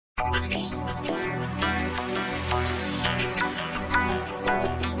Welcome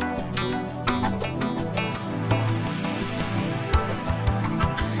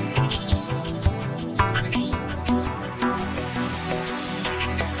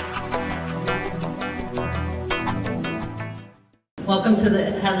to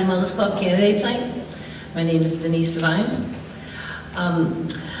the Hadley Mothers Club Candidates Night. My name is Denise Devine.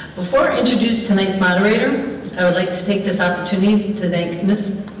 Before I introduce tonight's moderator, I would like to take this opportunity to thank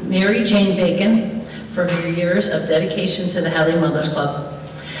Ms. Mary Jane Bacon for her years of dedication to the Hadley Mothers Club.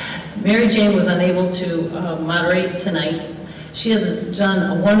 Mary Jane was unable to moderate tonight. She has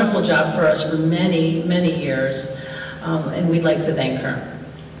done a wonderful job for us for many, many years, and we'd like to thank her.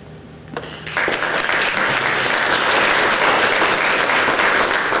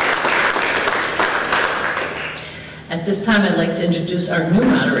 At this time, I'd like to introduce our new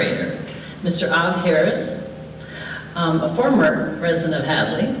moderator, Mr. Av Harris, a former resident of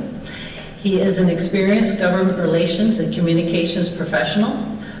Hadley. He is an experienced government relations and communications professional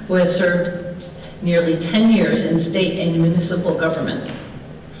who has served nearly 10 years in state and municipal government.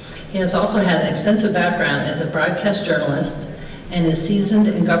 He has also had an extensive background as a broadcast journalist and is seasoned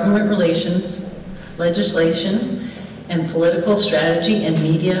in government relations, legislation, and political strategy and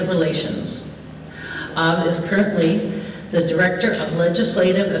media relations. Av is currently the Director of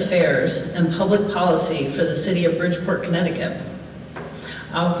Legislative Affairs and Public Policy for the City of Bridgeport, Connecticut.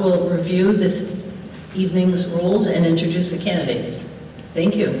 Av will review this evening's rules and introduce the candidates.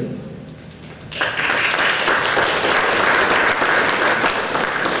 Thank you.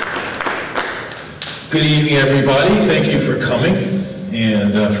 Good evening, everybody. Thank you for coming.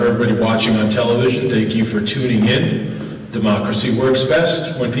 And for everybody watching on television, thank you for tuning in. Democracy works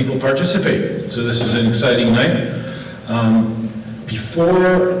best when people participate. So this is an exciting night.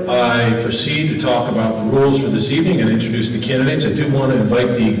 Before I proceed to talk about the rules for this evening and introduce the candidates, I do want to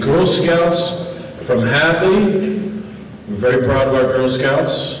invite the Girl Scouts from Hadley. We're very proud of our Girl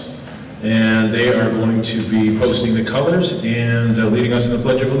Scouts, and they are going to be posting the colors and leading us in the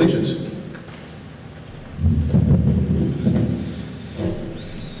Pledge of Allegiance.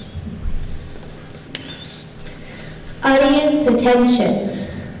 Audience attention.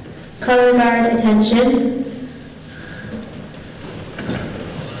 Color guard attention.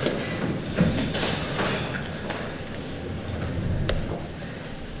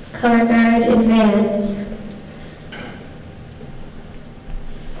 Color guard advance.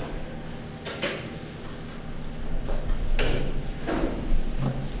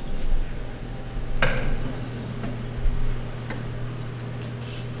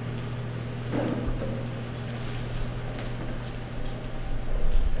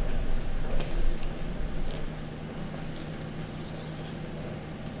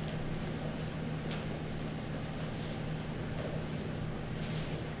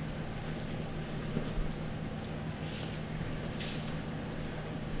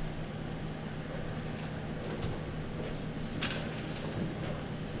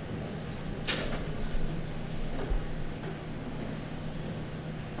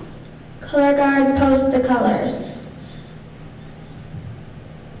 Color guard, post the colors.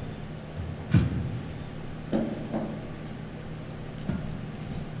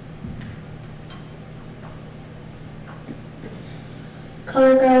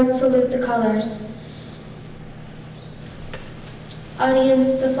 Color guard, salute the colors.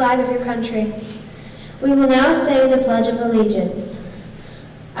 Audience, the flag of your country. We will now say the Pledge of Allegiance.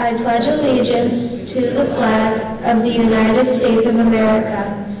 I pledge allegiance to the flag of the United States of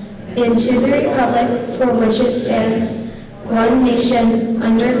America and to the republic for which it stands, one nation,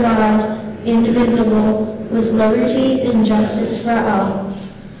 under God, indivisible, with liberty and justice for all.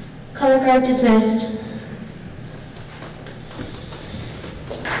 Color guard dismissed.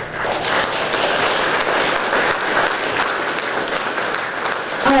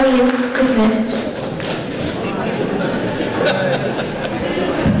 Audience dismissed.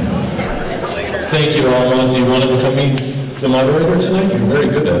 Thank you, all. Do you want to become the moderator tonight? You're very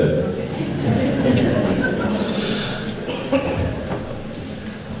good at it.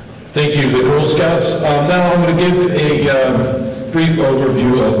 Thank you, the Girl Scouts. Now I'm going to give a brief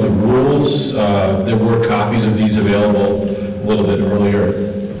overview of the rules. There were copies of these available a little bit earlier.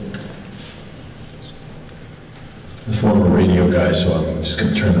 I'm a former radio guy, so I'm just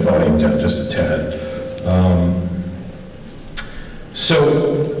going to turn the volume down just a tad.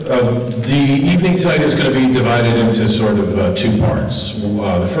 The evening tonight is going to be divided into sort of two parts.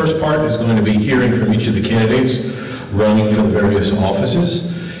 The first part is going to be hearing from each of the candidates running for the various offices.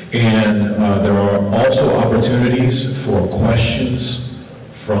 And there are also opportunities for questions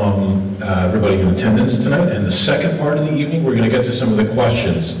from everybody in attendance tonight. And the second part of the evening, we're going to get to some of the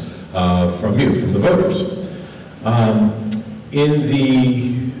questions from you, from the voters. In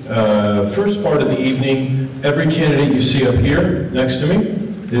the first part of the evening, every candidate you see up here next to me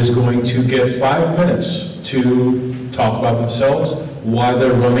is going to get 5 minutes to talk about themselves, why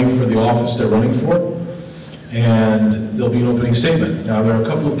they're running for the office they're running for, and there'll be an opening statement. Now, there are a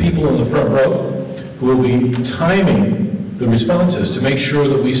couple of people in the front row who will be timing the responses to make sure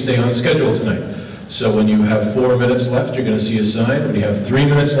that we stay on schedule tonight. So when you have 4 minutes left, you're going to see a sign. When you have 3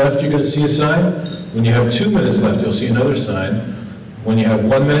 minutes left, you're going to see a sign. When you have 2 minutes left, you'll see another sign. When you have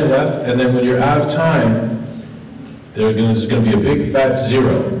 1 minute left, and then when you're out of time, there's going to be a big fat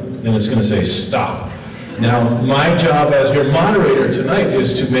 0, and it's going to say stop. Now, my job as your moderator tonight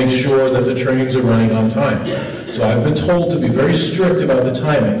is to make sure that the trains are running on time. So I've been told to be very strict about the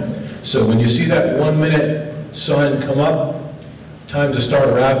timing. So when you see that 1 minute sign come up, time to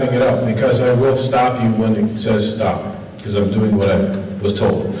start wrapping it up, because I will stop you when it says stop, because I'm doing what I was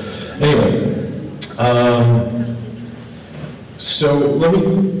told. Anyway, so let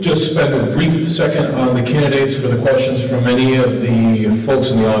me just spend a brief second on the candidates for the questions from any of the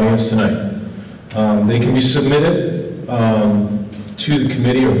folks in the audience tonight. They can be submitted to the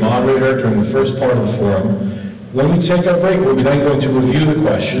committee or moderator during the first part of the forum. When we take our break, we'll be then going to review the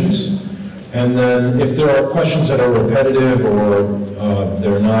questions, and then if there are questions that are repetitive or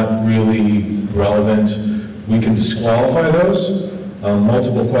they're not really relevant, we can disqualify those.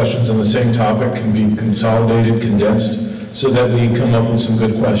 Multiple questions on the same topic can be consolidated, condensed, so that we come up with some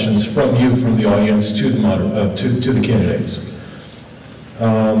good questions from you, from the audience, to the candidates.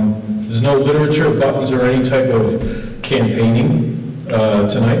 There's no literature, buttons, or any type of campaigning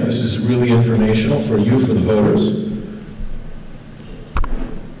tonight. This is really informational for you, for the voters.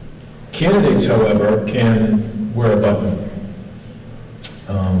 Candidates, however, can wear a button.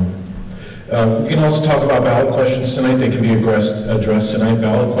 We can also talk about ballot questions tonight. They can be addressed tonight.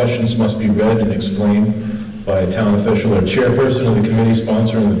 Ballot questions must be read and explained by a town official or chairperson of the committee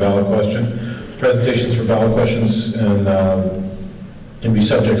sponsoring the ballot question. Presentations for ballot questions and can be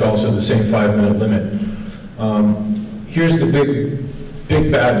subject also to the same 5-minute limit. Here's the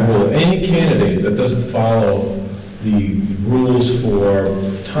big bad rule. Any candidate that doesn't follow the rules for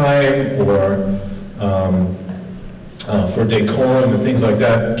time or for decorum and things like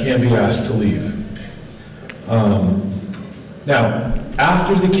that can be asked to leave. Now,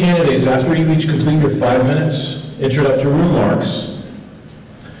 after the candidates, after you each complete your 5 minutes introductory remarks,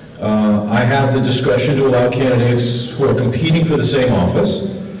 I have the discretion to allow candidates who are competing for the same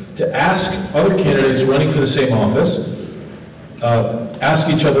office to ask other candidates running for the same office, ask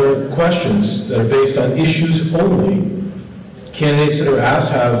each other questions that are based on issues only. Candidates that are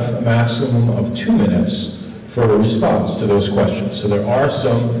asked have a maximum of 2 minutes for a response to those questions. So there are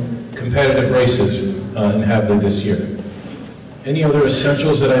some competitive races in Hadley this year. Any other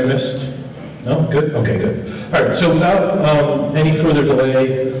essentials that I missed? No? Good? Okay, good. All right, so without any further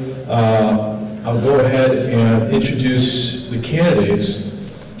delay, I'll go ahead and introduce the candidates.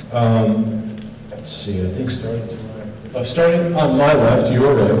 Let's see, I think starting on my left,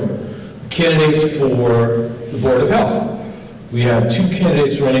 your right, candidates for the Board of Health. We have 2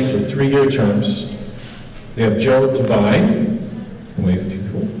 candidates running for 3-year terms. We have Gerald Devine, and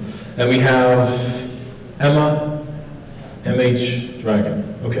we have Emma M.H. Dragon.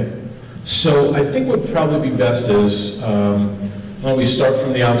 Okay. So I think what would probably be best is, why don't we start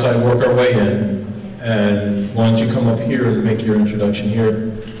from the outside, work our way in, and why don't you come up here and make your introduction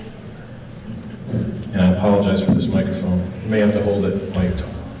here. And I apologize for this microphone. You may have to hold it while you talk.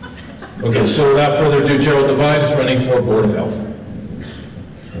 Okay, so without further ado, Gerald Devine is running for Board of Health.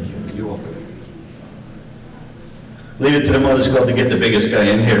 You're welcome. Leave it to the Mothers Club to get the biggest guy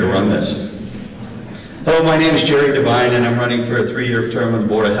in here to run this. Hello, my name is Jerry Devine, and I'm running for a 3-year term on the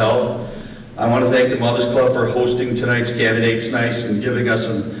Board of Health. I want to thank the Mothers Club for hosting tonight's candidates night and giving us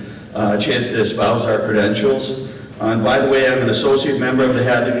a chance to espouse our credentials. And by the way, I'm an associate member of the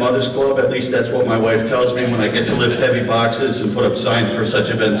Hadley Mothers Club. At least that's what my wife tells me when I get to lift heavy boxes and put up signs for such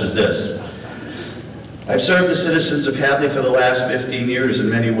events as this. I've served the citizens of Hadley for the last 15 years in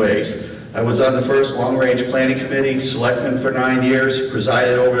many ways. I was on the first long-range planning committee, selectman for 9 years,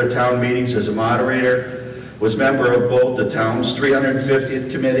 presided over the town meetings as a moderator, was member of both the town's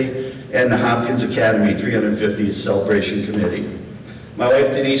 350th committee and the Hopkins Academy 350th Celebration Committee. My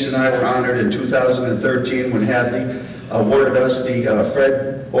wife Denise and I were honored in 2013 when Hadley awarded us the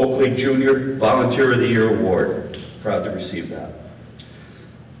Fred Oakley Jr. Volunteer of the Year Award. Proud to receive that.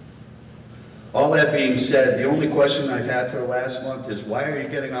 All that being said, the only question I've had for the last month is why are you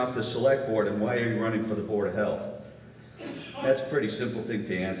getting off the select board and why are you running for the Board of Health? That's a pretty simple thing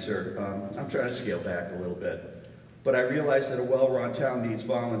to answer. I'm trying to scale back a little bit. But I realize that a well-run town needs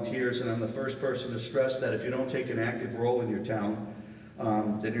volunteers, and I'm the first person to stress that if you don't take an active role in your town,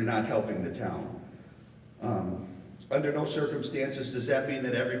 then you're not helping the town. Under no circumstances does that mean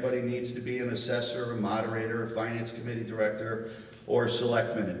that everybody needs to be an assessor, a moderator, a finance committee director, or a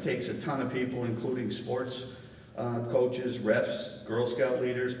selectman. It takes a ton of people, including sports coaches, refs, Girl Scout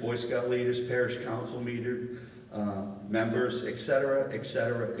leaders, Boy Scout leaders, parish council members, etc.,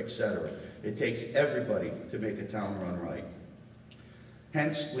 etc., etc. It takes everybody to make a town run right.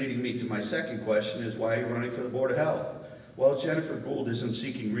 Hence, leading me to my second question is, why are you running for the Board of Health? Well, Jennifer Gould isn't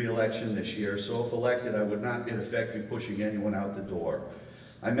seeking re-election this year, so if elected, I would not in effect be pushing anyone out the door.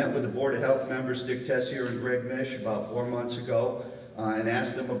 I met with the Board of Health members, Dick Tessier and Greg Misch, about 4 months ago, and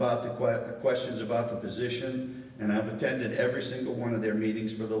asked them about the questions about the position, and I've attended every single one of their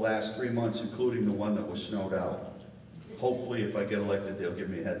meetings for the last 3 months, including the one that was snowed out. Hopefully, if I get elected, they'll give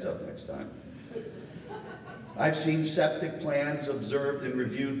me a heads up next time. I've seen septic plans, observed and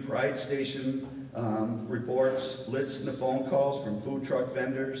reviewed Pride Station reports, listened to phone calls from food truck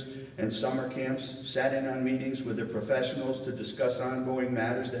vendors and summer camps, sat in on meetings with their professionals to discuss ongoing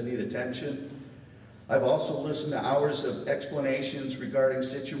matters that need attention. I've also listened to hours of explanations regarding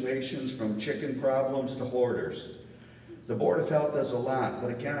situations from chicken problems to hoarders. The Board of Health does a lot,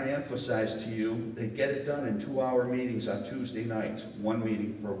 but again, I emphasize to you, they get it done in 2-hour meetings on Tuesday nights, 1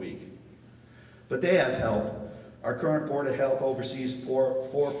 meeting per week. But they have help. Our current Board of Health oversees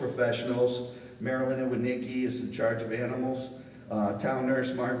four professionals. Marilyn Iwanicki is in charge of animals. Town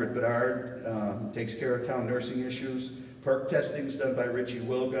nurse Margaret Bedard takes care of town nursing issues. Perk testing is done by Richie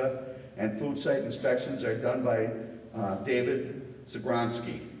Wilga, and food site inspections are done by David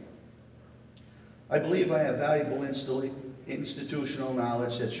Zagronsky. I believe I have valuable institutional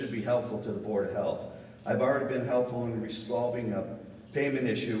knowledge that should be helpful to the Board of Health. I've already been helpful in resolving a payment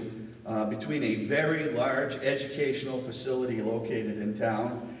issue between a very large educational facility located in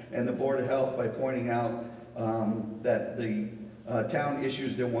town and the Board of Health by pointing out that the town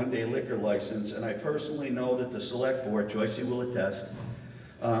issues their one-day liquor license, and I personally know that the Select Board, Joycey will attest,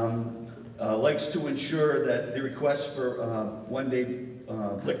 likes to ensure that the request for one-day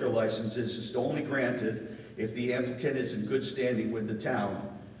liquor licenses is only granted if the applicant is in good standing with the town,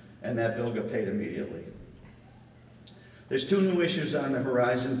 and that bill got paid immediately. There's 2 new issues on the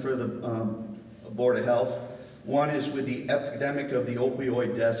horizon for the Board of Health. One is with the epidemic of the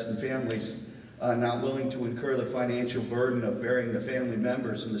opioid deaths and families not willing to incur the financial burden of burying the family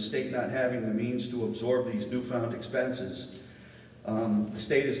members and the state not having the means to absorb these newfound expenses. The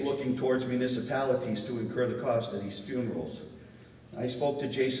state is looking towards municipalities to incur the cost of these funerals. I spoke to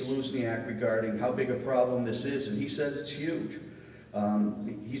Jay Seluzniak regarding how big a problem this is, and he says it's huge.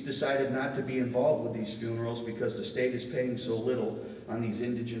 He's decided not to be involved with these funerals because the state is paying so little on these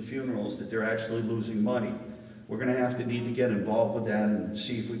indigent funerals that they're actually losing money. We're going to need to get involved with that and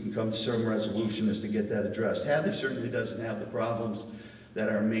see if we can come to some resolution as to get that addressed. Hadley certainly doesn't have the problems that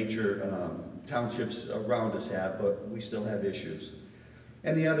our major townships around us have, but we still have issues.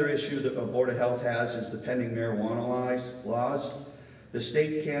 And the other issue that the Board of Health has is the pending marijuana laws. The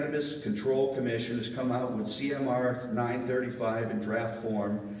State Cannabis Control Commission has come out with CMR 935 in draft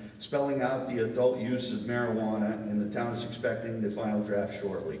form, spelling out the adult use of marijuana, and the town is expecting the final draft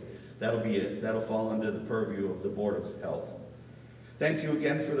shortly. That'll be it. That'll fall under the purview of the Board of Health. Thank you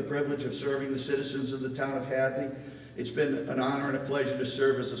again for the privilege of serving the citizens of the town of Hadley. It's been an honor and a pleasure to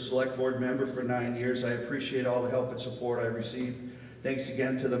serve as a select board member for 9 years. I appreciate all the help and support I received. Thanks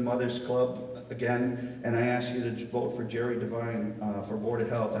again to the Mothers Club again, and I ask you to vote for Jerry Devine for Board of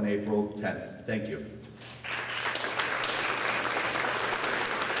Health on April 10th. Thank you.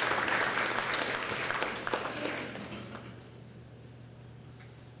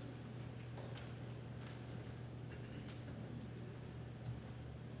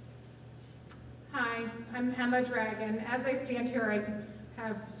 Hi, I'm Emma Dragon. As I stand here, I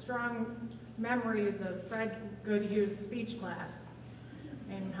have strong memories of Fred Goodhue's speech class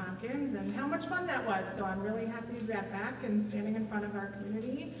in Hopkins and how much fun that was. So I'm really happy to be back and standing in front of our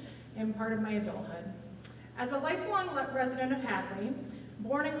community and part of my adulthood. As a lifelong resident of Hadley,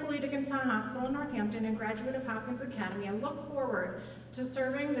 born at Cooley Dickinson Hospital in Northampton and graduate of Hopkins Academy, I look forward to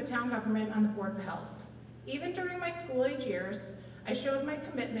serving the town government on the Board of Health. Even during my school-age years, I showed my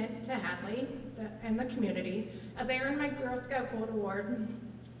commitment to Hadley and the community as I earned my Girl Scout Gold Award,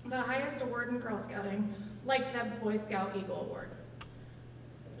 the highest award in Girl Scouting, like the Boy Scout Eagle Award.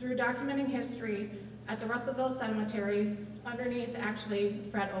 Through documenting history at the Russellville Cemetery underneath actually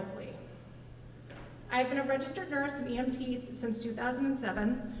Fred Oakley. I've been a registered nurse and EMT since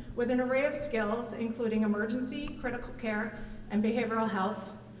 2007 with an array of skills including emergency, critical care, and behavioral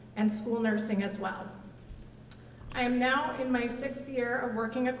health, and school nursing as well. I am now in my 6th year of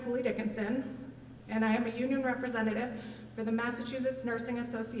working at Cooley Dickinson, and I am a union representative for the Massachusetts Nursing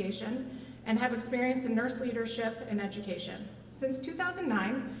Association and have experience in nurse leadership and education. Since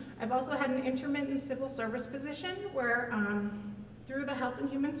 2009, I've also had an intermittent civil service position where, through the Health and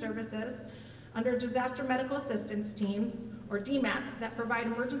Human Services, under Disaster Medical Assistance Teams, or DMATs, that provide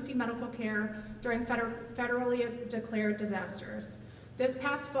emergency medical care during federally declared disasters. This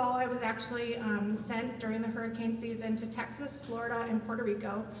past fall, I was actually sent during the hurricane season to Texas, Florida, and Puerto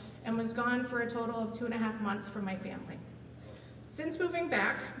Rico, and was gone for a total of 2.5 months from my family. Since moving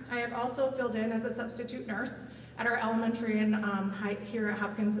back, I have also filled in as a substitute nurse at our elementary and here at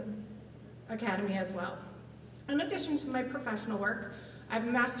Hopkins Academy as well. In addition to my professional work, I have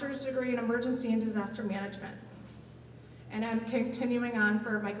a master's degree in emergency and disaster management, and I'm continuing on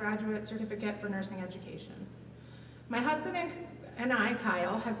for my graduate certificate for nursing education. My husband and I,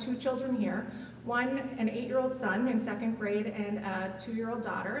 Kyle, have 2 children here, one an 8-year-old son in 2nd grade and a 2-year-old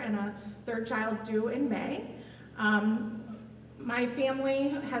daughter, and a 3rd child due in May. My family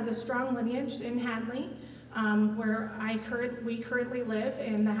has a strong lineage in Hadley, where we currently live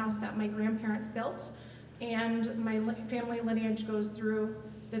in the house that my grandparents built, and my family lineage goes through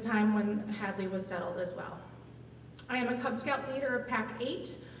the time when Hadley was settled as well. I am a Cub Scout leader of Pack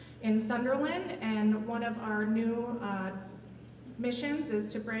 8 in Sunderland, and one of our new missions is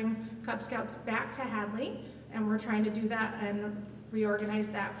to bring Cub Scouts back to Hadley, and we're trying to do that and reorganize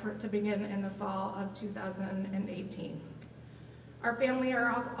that to begin in the fall of 2018. Our family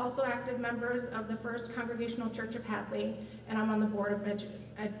are also active members of the First Congregational Church of Hadley, and I'm on the board of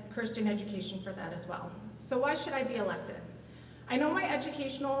Christian education for that as well. So why should I be elected? I know my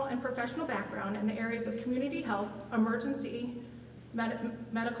educational and professional background in the areas of community health, emergency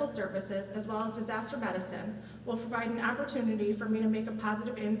medical services, as well as disaster medicine, will provide an opportunity for me to make a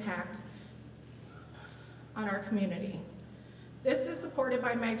positive impact on our community. This is supported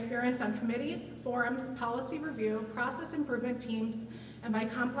by my experience on committees, forums, policy review, process improvement teams, and by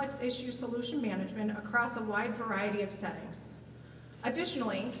complex issue solution management across a wide variety of settings.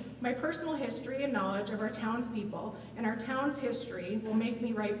 Additionally, my personal history and knowledge of our town's people and our town's history will make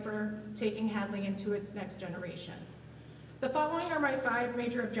me right for taking Hadley into its next generation. The following are my 5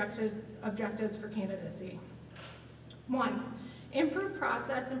 major objectives for candidacy. 1, improve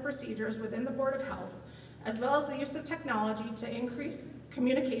process and procedures within the Board of Health, as well as the use of technology to increase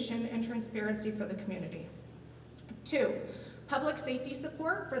communication and transparency for the community. 2, public safety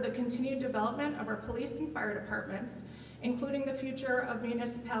support for the continued development of our police and fire departments, including the future of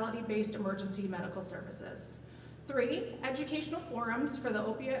municipality-based emergency medical services. 3, educational forums for the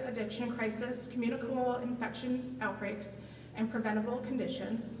opiate addiction crisis, communicable infection outbreaks, and preventable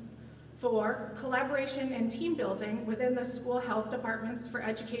conditions. 4, collaboration and team building within the school health departments for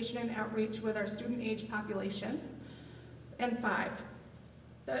education and outreach with our student age population. And 5,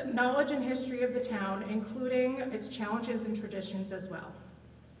 the knowledge and history of the town, including its challenges and traditions as well.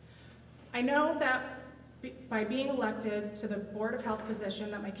 I know that by being elected to the Board of Health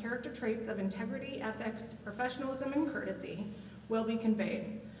position that my character traits of integrity, ethics, professionalism, and courtesy will be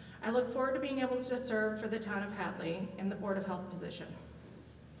conveyed. I look forward to being able to serve for the town of Hadley in the Board of Health position.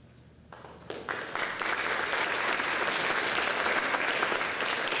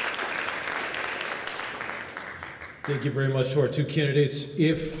 Thank you very much to our 2 candidates.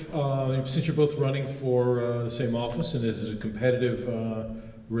 Since you're both running for the same office and this is a competitive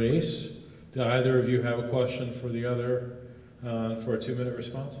race, do either of you have a question for the other for a 2-minute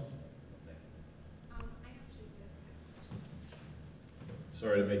response? I actually did.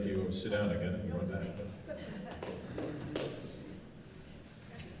 Sorry to make you sit down again and run back.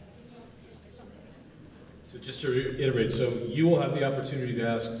 So just to reiterate, so you will have the opportunity to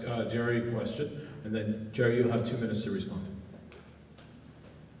ask Jerry a question, and then Jerry, you'll have 2 minutes to respond.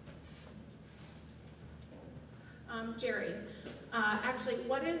 Jerry, actually,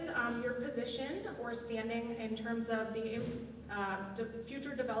 what is your position or standing in terms of the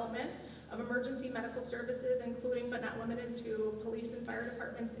future development of emergency medical services, including but not limited to police and fire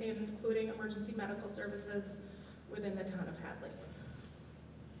departments, including emergency medical services within the town of Hadley?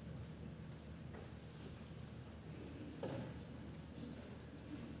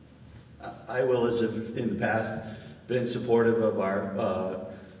 I will, as if in the past, been supportive of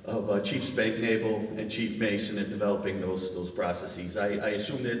our Chief Spanknable and Chief Mason in developing those processes. I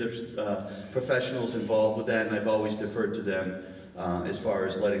assume that there's professionals involved with that, and I've always deferred to them as far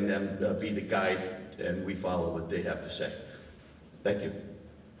as letting them be the guide, and we follow what they have to say. Thank you.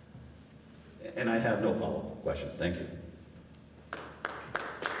 And I have no follow-up question. Thank you.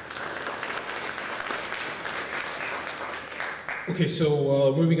 Okay,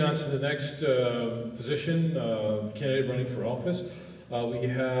 so moving on to the next position, candidate running for office. We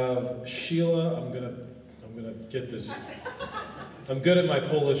have Sheila. I'm gonna get this. I'm good at my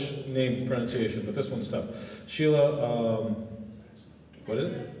Polish name pronunciation, but this one's tough. Sheila, what is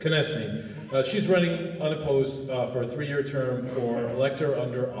it? Konecny. She's running unopposed for a 3-year term for elector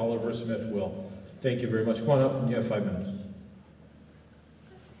under Oliver Smith Will. Thank you very much. Come on up, and you have 5 minutes.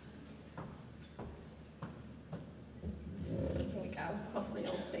 Here we go. Hopefully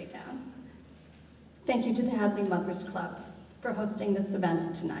it'll stay down. Thank you to the Hadley Mothers Club for hosting this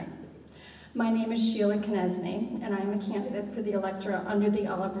event tonight. My name is Sheila Konecny, and I am a candidate for the electorate under the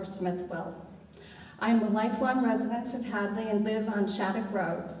Oliver Smith Will. I am a lifelong resident of Hadley and live on Shattuck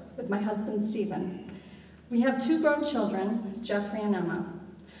Road with my husband, Stephen. We have 2 grown children, Jeffrey and Emma.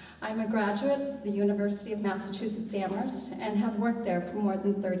 I'm a graduate of the University of Massachusetts Amherst and have worked there for more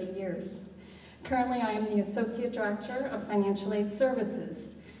than 30 years. Currently, I am the Associate Director of Financial Aid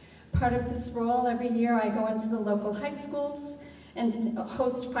Services. Part of this role, every year I go into the local high schools and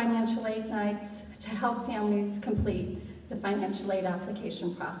host financial aid nights to help families complete the financial aid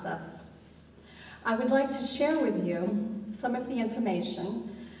application process. I would like to share with you some of the information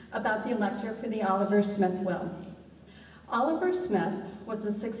about the elector for the Oliver Smith Will. Oliver Smith was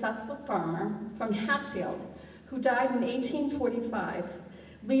a successful farmer from Hatfield who died in 1845,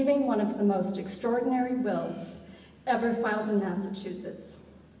 leaving one of the most extraordinary wills ever filed in Massachusetts.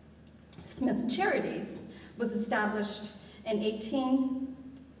 Smith Charities was established in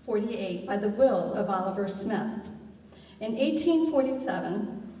 1848 by the will of Oliver Smith. In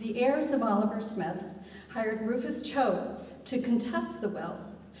 1847, the heirs of Oliver Smith hired Rufus Choate to contest the will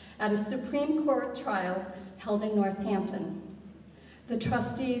at a Supreme Court trial held in Northampton. The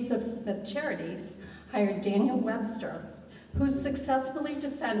trustees of Smith Charities hired Daniel Webster, who successfully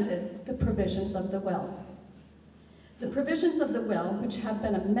defended the provisions of the will. The provisions of the will, which have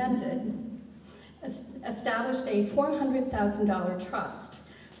been amended, established a $400,000 trust,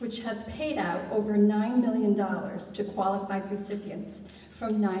 which has paid out over $9 million to qualified recipients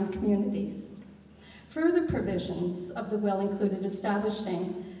from 9 communities. Further provisions of the will included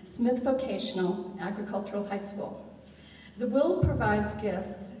establishing Smith Vocational Agricultural High School. The will provides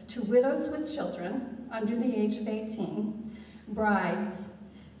gifts to widows with children under the age of 18, brides,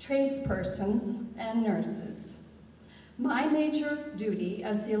 tradespersons, and nurses. My major duty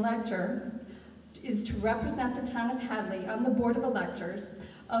as the elector is to represent the town of Hadley on the Board of Electors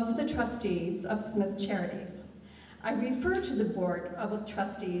of the trustees of Smith Charities. I refer to the Board of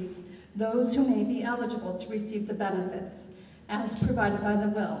Trustees those who may be eligible to receive the benefits as provided by the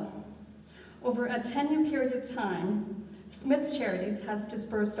will. Over a 10-year period of time, Smith Charities has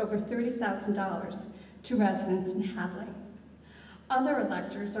disbursed over $30,000 to residents in Hadley. Other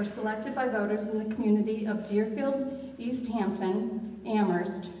electors are selected by voters in the community of Deerfield, East Hampton,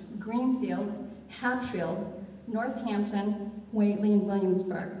 Amherst, Greenfield, Hatfield, Northampton, Whately, and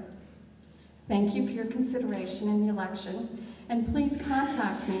Williamsburg. Thank you for your consideration in the election, and please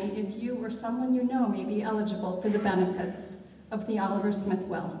contact me if you or someone you know may be eligible for the benefits of the Oliver Smith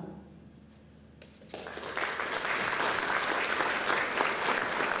Will.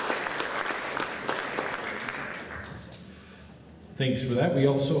 Thanks for that. We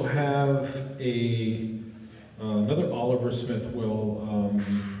also have another Oliver Smith Will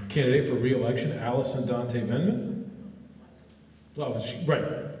candidate for re-election, Allison Dante Venman. Oh, right,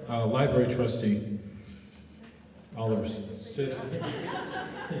 library trustee. Oliver says.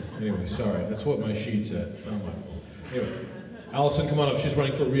 Anyway, sorry, that's what my sheet said. It's not my fault. Anyway, Allison, come on up. She's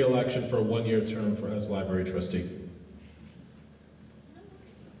running for re-election for a 1-year term as library trustee.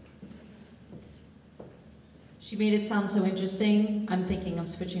 She made it sound so interesting. I'm thinking of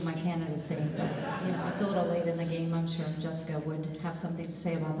switching my candidacy, but you know, it's a little late in the game. I'm sure Jessica would have something to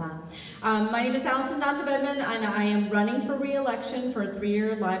say about that. My name is Allison Dante Vedman, and I am running for re-election for a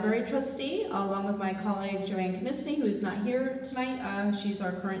 3-year library trustee, along with my colleague Joanne Konecny, who is not here tonight. She's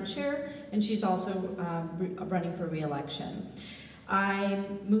our current chair, and she's also running for re-election. I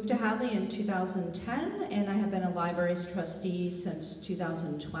moved to Hadley in 2010, and I have been a libraries trustee since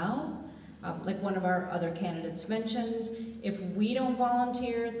 2012. Like one of our other candidates mentioned, if we don't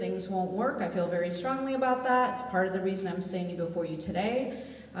volunteer, things won't work. I feel very strongly about that. It's part of the reason I'm standing before you today.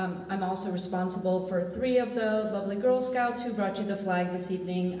 I'm also responsible for 3 of the lovely Girl Scouts who brought you the flag this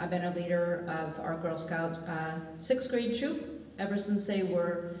evening. I've been a leader of our Girl Scout 6th grade troop ever since they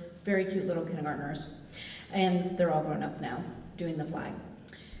were very cute little kindergartners. And they're all grown up now, doing the flag.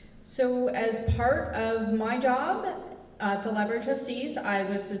 So as part of my job, the library trustees, I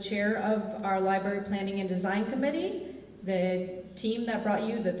was the chair of our library planning and design committee, the team that brought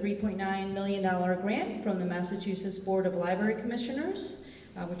you the $3.9 million grant from the Massachusetts Board of Library Commissioners,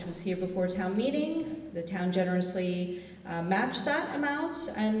 which was here before town meeting. The town generously matched that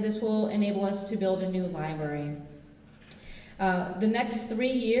amount, and this will enable us to build a new library. The next 3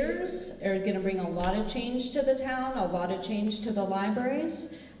 years are going to bring a lot of change to the town, a lot of change to the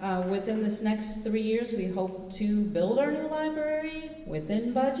libraries. Within this next 3 years, we hope to build our new library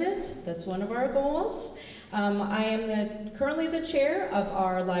within budget. That's one of our goals. I am currently the chair of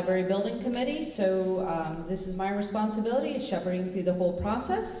our library building committee, so this is my responsibility, is shepherding through the whole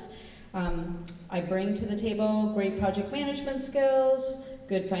process. I bring to the table great project management skills,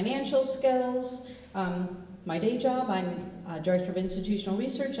 good financial skills. My day job, I'm Director of Institutional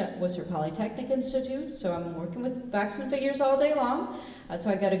Research at Worcester Polytechnic Institute, so I'm working with facts and figures all day long. So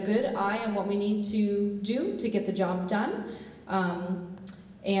I got a good eye on what we need to do to get the job done.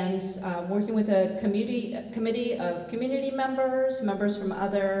 Working with a committee of community members from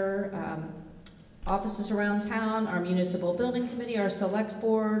other offices around town, our municipal building committee, our select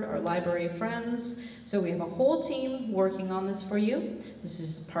board, our library of friends. So we have a whole team working on this for you. This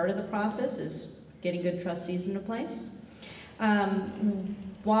is part of the process, is getting good trustees into place.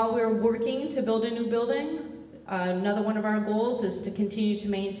 While we're working to build a new building, another one of our goals is to continue to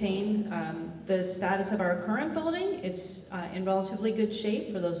maintain the status of our current building. It's in relatively good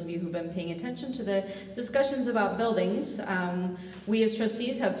shape. For those of you who've been paying attention to the discussions about buildings, we as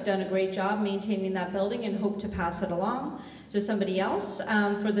trustees have done a great job maintaining that building and hope to pass it along to somebody else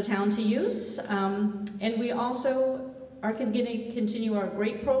for the town to use. And we also are going to continue our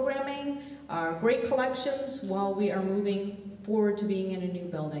great programming, our great collections, while we are moving forward to being in a new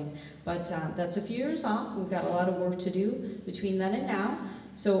building. But that's a few years off. We've got a lot of work to do between then and now.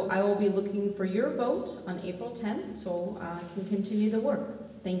 So I will be looking for your vote on April 10th so I can continue the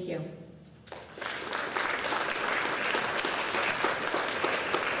work. Thank you.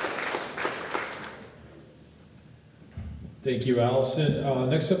 Thank you, Allison.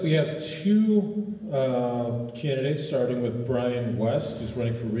 Next up, we have two candidates, starting with Brian West, who's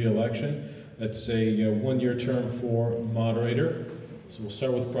running for re-election. That's a one-year term for moderator. So we'll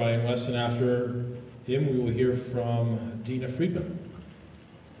start with Brian West, and after him, we will hear from Dina Friedman.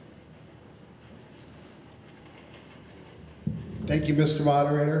 Thank you, Mr.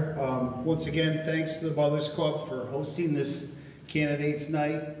 Moderator. Once again, thanks to the Mothers Club for hosting this Candidates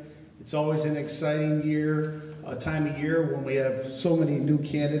Night. It's always an exciting time of year when we have so many new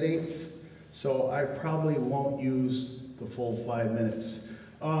candidates. So I probably won't use the full 5 minutes.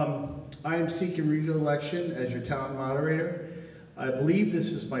 I am seeking re-election as your town moderator. I believe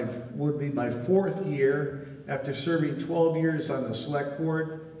this is would be my 4th year after serving 12 years on the select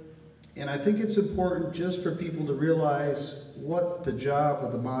board. And I think it's important just for people to realize what the job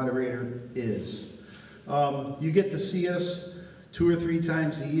of the moderator is. You get to see us 2 or 3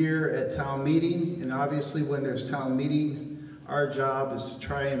 times a year at town meeting, and obviously when there's town meeting, our job is to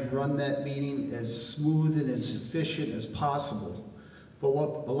try and run that meeting as smooth and as efficient as possible. But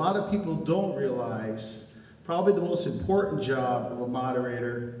what a lot of people don't realize, probably the most important job of a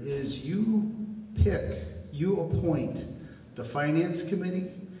moderator is you appoint the Finance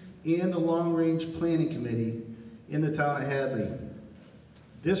Committee and the Long Range Planning Committee in the town of Hadley.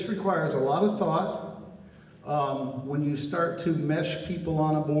 This requires a lot of thought. When you start to mesh people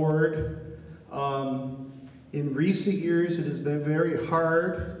on a board, in recent years it has been very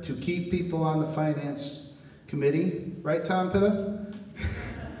hard to keep people on the Finance Committee. Right, Tom Pitta?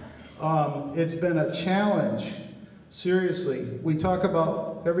 It's been a challenge, seriously. We talk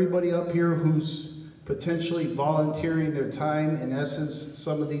about everybody up here who's potentially volunteering their time. In essence,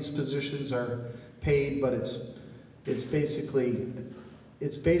 some of these positions are paid, but it's basically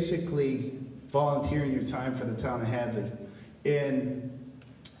volunteering your time for the town of Hadley. And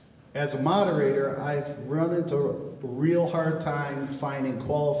as a moderator, I've run into a real hard time finding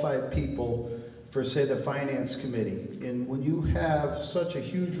qualified people for, say, the Finance Committee. And when you have such a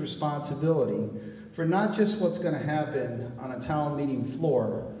huge responsibility for not just what's going to happen on a town meeting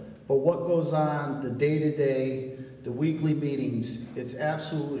floor, but what goes on the day-to-day, the weekly meetings, it's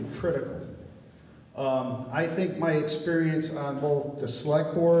absolutely critical. I think my experience on both the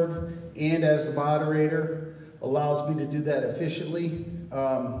select board and as the moderator allows me to do that efficiently.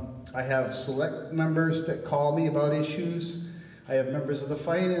 I have select members that call me about issues. I have members of the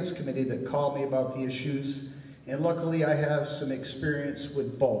Finance Committee that call me about the issues, and luckily I have some experience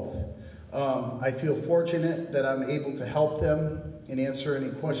with both. I feel fortunate that I'm able to help them and answer any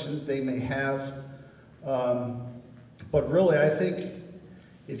questions they may have. But really, I think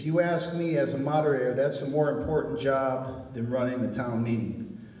if you ask me as a moderator, that's a more important job than running the town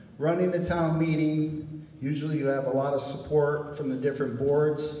meeting. running the town meeting, usually you have a lot of support from the different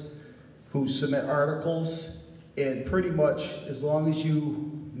boards who submit articles, and pretty much as long as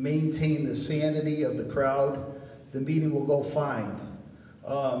you maintain the sanity of the crowd, the meeting will go fine.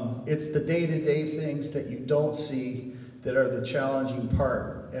 It's the day-to-day things that you don't see that are the challenging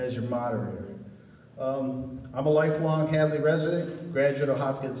part as your moderator. I'm a lifelong Hadley resident, graduate of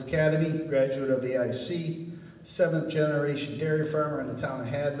Hopkins Academy, graduate of AIC, 7th generation dairy farmer in the town of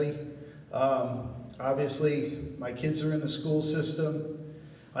Hadley. Obviously, my kids are in the school system.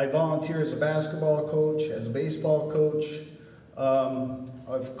 I volunteer as a basketball coach, as a baseball coach.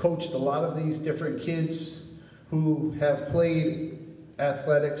 I've coached a lot of these different kids who have played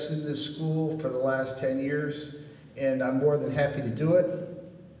athletics in this school for the last 10 years, and I'm more than happy to do it.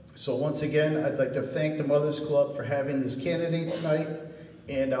 So once again, I'd like to thank the Mothers Club for having this candidates night,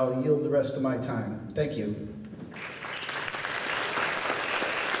 and I'll yield the rest of my time. Thank you.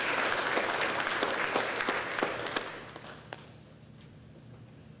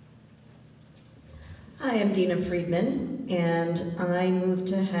 Hi, I'm Dina Friedman, and I moved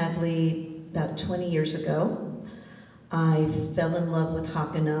to Hadley about 20 years ago. I fell in love with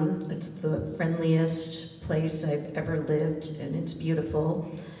Hockenham. It's the friendliest place I've ever lived, and it's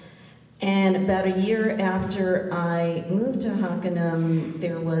beautiful. And about a year after I moved to Hockenham,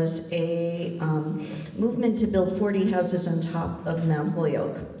 there was a movement to build 40 houses on top of Mount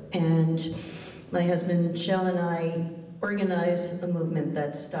Holyoke. And my husband, Shell, and I organized a movement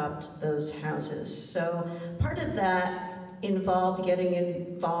that stopped those houses. So part of that involved getting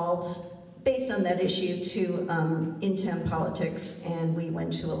involved based on that issue to in-town politics, and we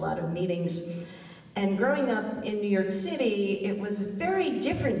went to a lot of meetings. And growing up in New York City, it was very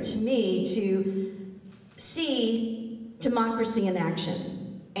different to me to see democracy in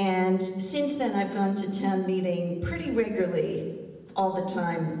action. And since then, I've gone to town meeting pretty regularly, all the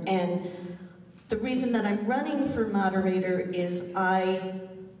time. And the reason that I'm running for moderator is I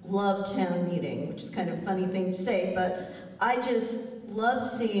love town meeting, which is kind of a funny thing to say, but I just love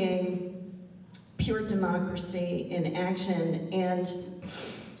seeing pure democracy in action. And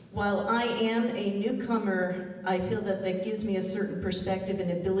while I am a newcomer, I feel that that gives me a certain perspective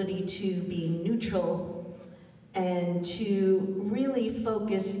and ability to be neutral and to really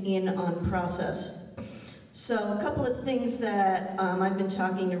focus in on process. So a couple of things that I've been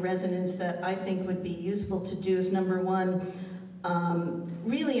talking to residents that I think would be useful to do is, number one,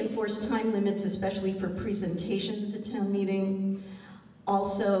 really enforce time limits, especially for presentations at town meeting.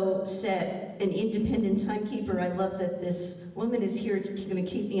 Also set an independent timekeeper. I love that this woman is here going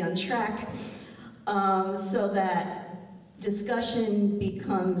to keep me on track so that discussion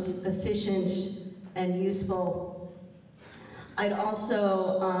becomes efficient and useful. I'd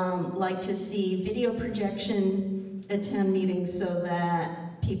also like to see video projection at town meetings so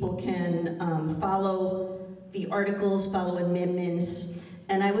that people can follow the articles, follow amendments.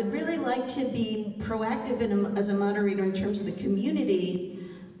 And I would really like to be proactive as a moderator in terms of the community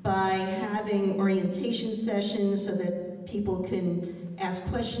by having orientation sessions so that people can ask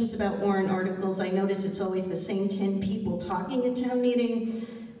questions about warrant articles. I notice it's always the same 10 people talking at town meeting,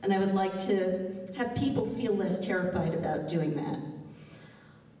 and I would like to have people feel less terrified about doing that.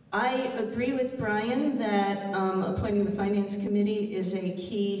 I agree with Brian that appointing the Finance Committee is a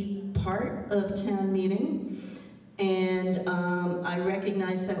key part of town meeting. And I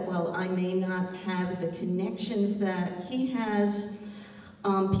recognize that while I may not have the connections that he has,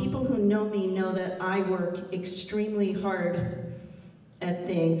 people who know me know that I work extremely hard at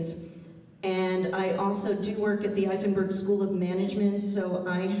things. And I also do work at the Eisenberg School of Management, so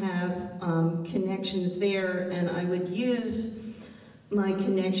I have connections there, and I would use my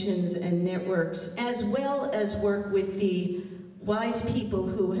connections and networks, as well as work with the wise people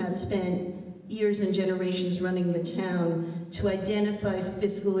who have spent years and generations running the town to identify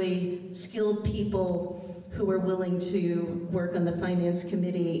fiscally skilled people who are willing to work on the Finance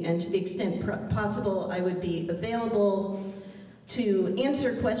Committee, and to the extent possible, I would be available to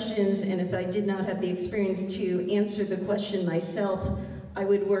answer questions, and if I did not have the experience to answer the question myself, I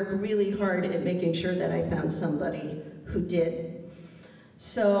would work really hard at making sure that I found somebody who did.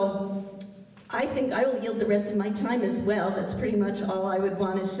 So I think I will yield the rest of my time as well. That's pretty much all I would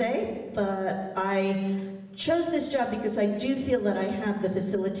want to say, but I chose this job because I do feel that I have the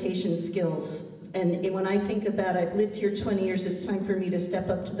facilitation skills. And when I think about I've lived here 20 years, it's time for me to step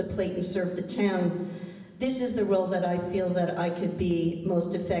up to the plate and serve the town. This is the role that I feel that I could be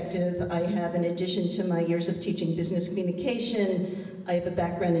most effective. I have, in addition to my years of teaching business communication, I have a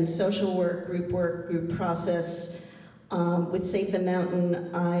background in social work, group process. With Save the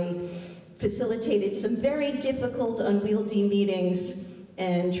Mountain, I facilitated some very difficult, unwieldy meetings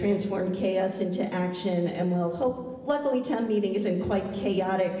and transform chaos into action. And luckily town meeting isn't quite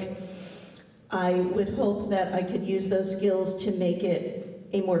chaotic. I would hope that I could use those skills to make it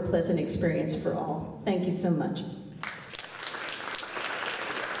a more pleasant experience for all. Thank you so much.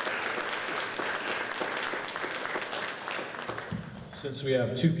 Since we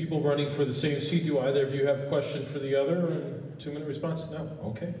have two people running for the same seat, do either of you have a question for the other? 2-minute response? No?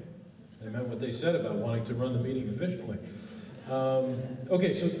 Okay. They meant what they said about wanting to run the meeting efficiently.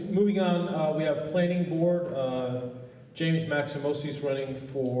 Okay, so moving on, we have Planning Board. James Maximosi's running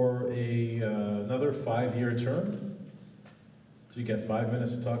for another 5-year term. So you get 5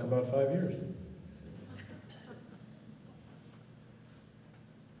 minutes to talk about 5 years.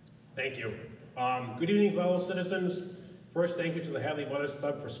 Thank you. Good evening, fellow citizens. First, thank you to the Hadley Mothers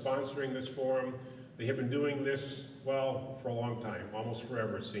Club for sponsoring this forum. They have been doing this, well, for a long time, almost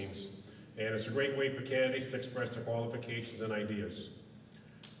forever it seems. And it's a great way for candidates to express their qualifications and ideas.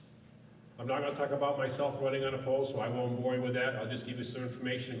 I'm not going to talk about myself running unopposed, so I won't bore you with that. I'll just give you some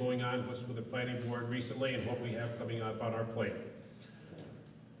information going on with the planning board recently and what we have coming up on our plate.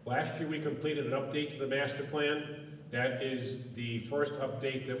 Last year we completed an update to the master plan. That is the first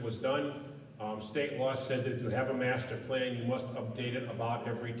update that was done. State law says that if you have a master plan, you must update it about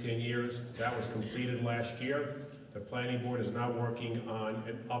every 10 years. That was completed last year. The planning board is now working on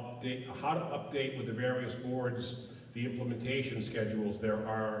an update, how to update with the various boards the implementation schedules.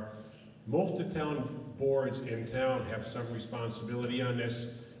 Most of the town boards in town have some responsibility on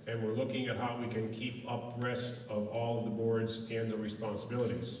this, and we're looking at how we can keep abreast of all of the boards and the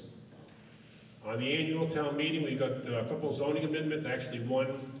responsibilities. On the annual town meeting, we got a couple zoning amendments, actually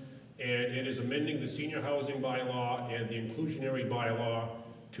one, and it is amending the senior housing bylaw and the inclusionary bylaw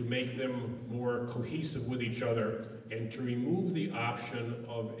to make them more cohesive with each other and to remove the option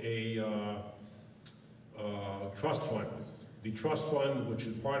of a trust fund. The trust fund, which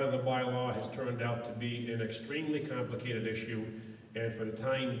is part of the bylaw, has turned out to be an extremely complicated issue, and for the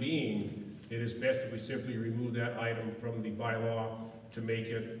time being, it is best if we simply remove that item from the bylaw to make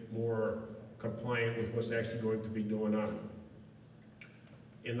it more compliant with what's actually going to be going on.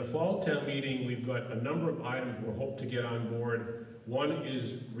 In the fall town meeting, we've got a number of items we hope to get on board. One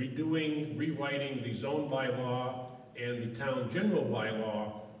is rewriting the zone bylaw and the town general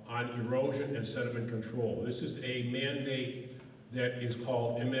bylaw on erosion and sediment control. This is a mandate that is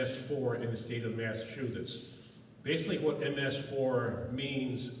called MS4 in the state of Massachusetts. Basically what MS4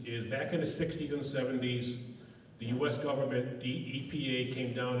 means is back in the 60s and 70s, the US government, the EPA,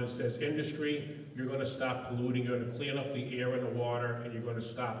 came down and says, industry, you're going to stop polluting, you're going to clean up the air and the water, and you're going to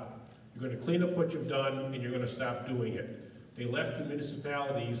stop. You're going to clean up what you've done, and you're going to stop doing it. They left the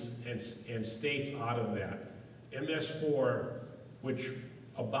municipalities and states out of that. MS4, which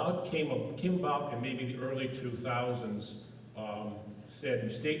came about in maybe the early 2000s,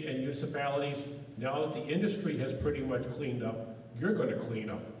 said state and municipalities, now that the industry has pretty much cleaned up, you're going to clean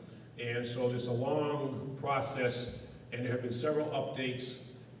up. And so there's a long process, and there have been several updates,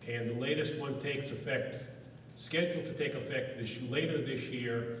 and the latest one scheduled to take effect later this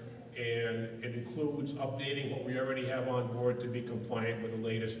year, and it includes updating what we already have on board to be compliant with the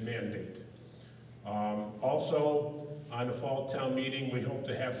latest mandate. Also, on the fall town meeting, we hope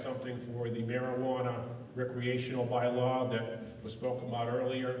to have something for the marijuana recreational bylaw that was spoken about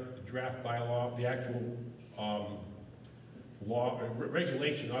earlier, the draft bylaw, the actual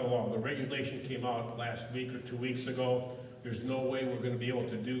regulation, not a law. The regulation came out last week or 2 weeks ago. There's no way we're going to be able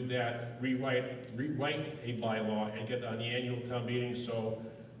to do that, rewrite a bylaw and get it on the annual town meeting, so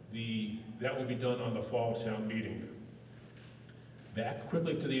that will be done on the fall town meeting. Back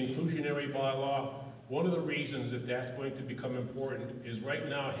quickly to the inclusionary bylaw. One of the reasons that that's going to become important is right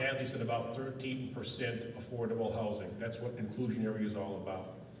now Hadley's at about 13% affordable housing. That's what inclusionary is all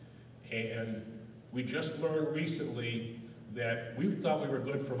about. And we just learned recently that we thought we were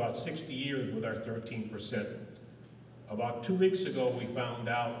good for about 60 years with our 13%. About 2 weeks ago, we found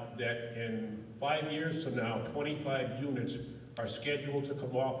out that in 5 years from now, 25 units are scheduled to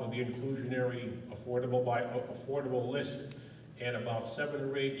come off of the inclusionary affordable list, and about 7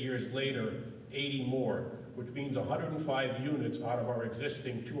 or 8 years later, 80 more, which means 105 units out of our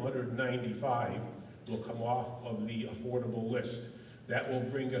existing 295 will come off of the affordable list. That will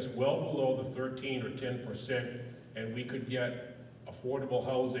bring us well below the 13 or 10%, and we could get affordable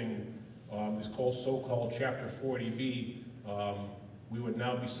housing, this so-called Chapter 40B, we would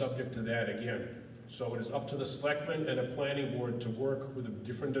now be subject to that again. So it is up to the selectmen and the planning board to work with the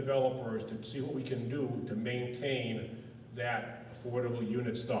different developers to see what we can do to maintain that affordable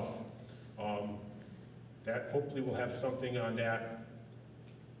unit stuff. That hopefully we'll have something on that.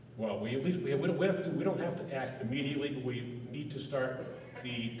 Well, we don't have to act immediately, but we need to start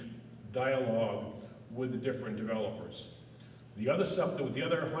the dialogue with the different developers. The other stuff, the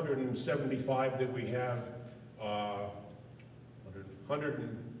other 175 that we have,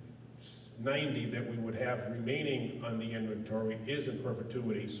 190 that we would have remaining on the inventory is in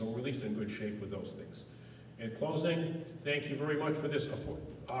perpetuity, so we're at least in good shape with those things. In closing, thank you very much for this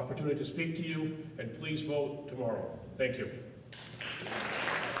opportunity to speak to you, and please vote tomorrow. Thank you.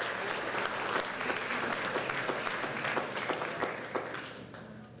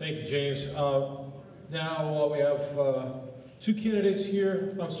 Thank you, James. Now we have two candidates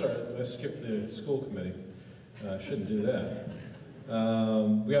here. I'm sorry, I skipped the school committee. Shouldn't do that.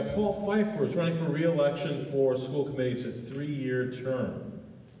 We have Paul Pfeiffer, who's running for re-election for school committee. It's a 3-year term.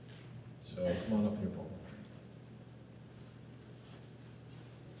 So come on up here, Paul.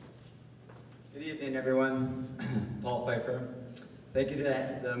 Good evening, everyone. Paul Pfeiffer. Thank you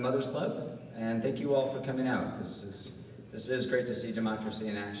to the Mothers Club, and thank you all for coming out. This is great to see democracy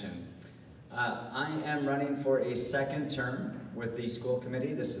in action. I am running for a 2nd term with the school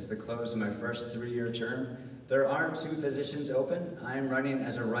committee. This is the close of my first 3-year term. There are 2 positions open. I am running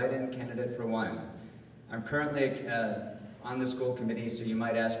as a write-in candidate for 1. I'm currently on the school committee, so you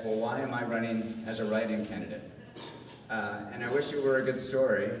might ask, well, why am I running as a write-in candidate? And I wish it were a good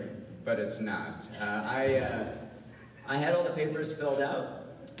story, but it's not. I had all the papers filled out,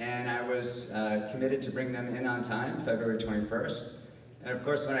 and I was committed to bring them in on time, February 21st. And of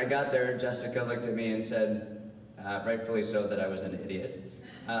course, when I got there, Jessica looked at me and said, rightfully so, that I was an idiot,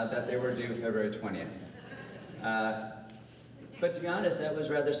 that they were due February 20th. But to be honest, that was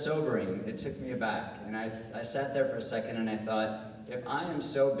rather sobering. It took me aback, and I sat there for a second and I thought, if I am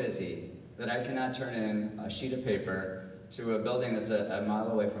so busy that I cannot turn in a sheet of paper to a building that's a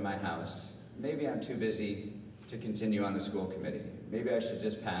mile away from my house, maybe I'm too busy to continue on the school committee. Maybe I should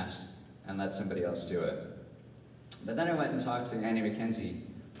just pass and let somebody else do it. But then I went and talked to Annie McKenzie,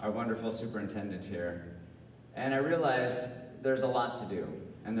 our wonderful superintendent here, and I realized there's a lot to do,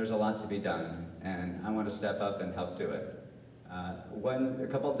 and there's a lot to be done, and I want to step up and help do it. A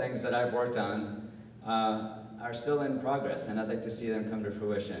couple of things that I've worked on are still in progress, and I'd like to see them come to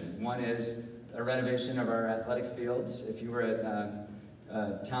fruition. One is a renovation of our athletic fields. If you were at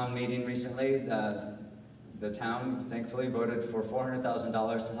a town meeting recently, the town thankfully voted for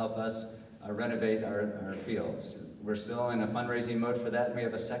 $400,000 to help us renovate our fields. We're still in a fundraising mode for that. We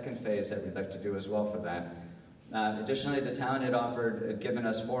have a 2nd phase that we'd like to do as well for that. Additionally, the town had given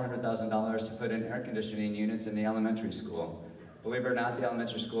us $400,000 to put in air conditioning units in the elementary school. Believe it or not, the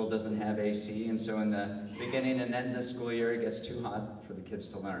elementary school doesn't have AC, and so in the beginning and end of the school year, it gets too hot for the kids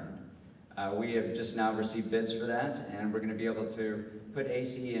to learn. We have just now received bids for that, and we're going to be able to put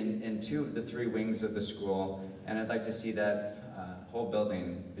AC in 2 of the 3 wings of the school, and I'd like to see that whole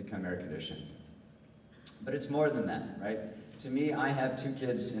building become air conditioned. But it's more than that, right? To me, I have 2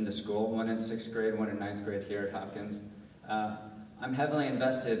 kids in the school, one in 6th grade, one in 9th grade here at Hopkins. I'm heavily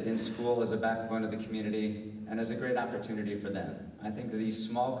invested in school as a backbone of the community and as a great opportunity for them. I think these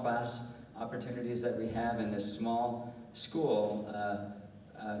small class opportunities that we have in this small school,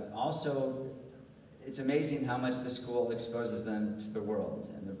 also, it's amazing how much the school exposes them to the world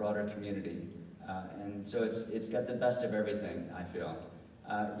and the broader community. And so it's got the best of everything, I feel.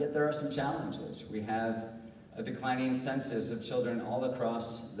 Yet there are some challenges. We have a declining census of children all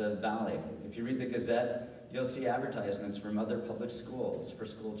across the valley. If you read the Gazette, you'll see advertisements from other public schools for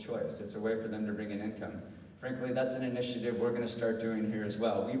school choice. It's a way for them to bring in income. Frankly, that's an initiative we're going to start doing here as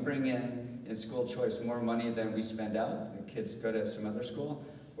well. We bring in school choice more money than we spend out. The kids go to some other school,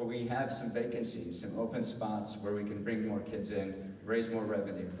 but we have some vacancies, some open spots where we can bring more kids in, raise more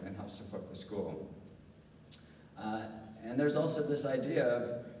revenue, and help support the school. And there's also this idea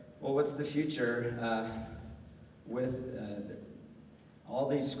of, well, what's the future with all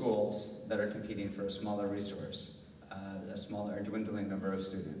these schools that are competing for a smaller resource, a smaller, dwindling number of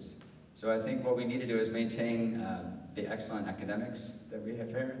students. So I think what we need to do is maintain the excellent academics that we have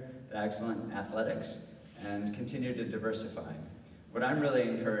here, the excellent athletics, and continue to diversify. What I'm really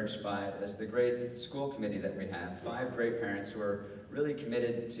encouraged by is the great school committee that we have, 5 great parents who are really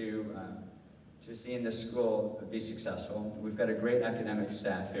committed to seeing this school be successful. We've got a great academic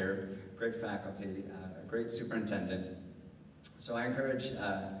staff here, great faculty, a great superintendent. So I encourage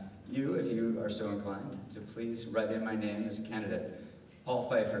you, if you are so inclined, to please write in my name as a candidate. Paul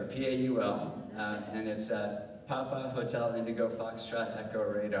Pfeiffer, P-A-U-L, and it's Papa Hotel Indigo Foxtrot Echo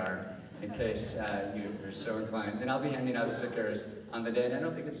Radar, in case you are so inclined. And I'll be handing out stickers on the day, and I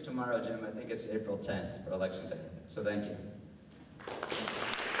don't think it's tomorrow, Jim, I think it's April 10th for Election Day. So thank you.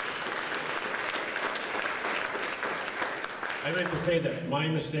 I meant to say that my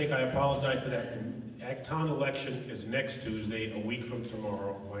mistake, I apologize for that. town election is next Tuesday, a week from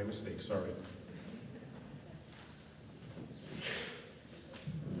tomorrow. My mistake, sorry.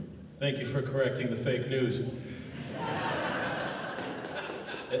 Thank you for correcting the fake news.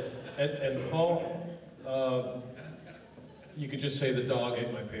 And Paul, you could just say the dog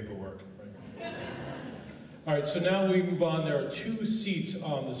ate my paperwork. Right? All right, so now we move on. There are 2 seats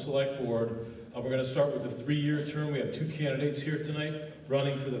on the select board. We're going to start with the 3-year term. We have 2 candidates here tonight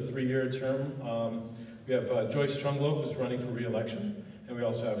running for the 3-year term. We have Joyce Trunglo, who's running for re-election, and we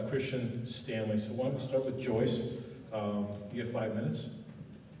also have Christian Stanley. So why don't we start with Joyce? You have 5 minutes,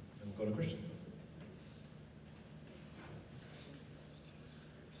 and we'll go to Christian.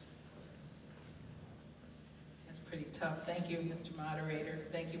 That's pretty tough. Thank you, Mr. Moderator.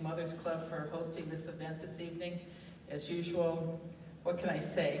 Thank you, Mothers Club, for hosting this event this evening. As usual, what can I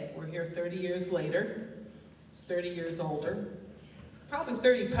say? We're here 30 years later, 30 years older, probably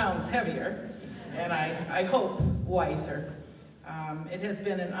 30 pounds heavier, and I hope wiser. It has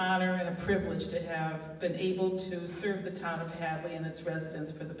been an honor and a privilege to have been able to serve the town of Hadley and its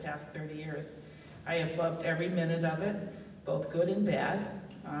residents for the past 30 years. I have loved every minute of it, both good and bad.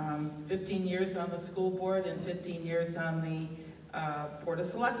 15 years on the school board and 15 years on the Board of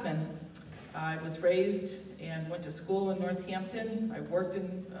Selectmen. I was raised and went to school in Northampton. I worked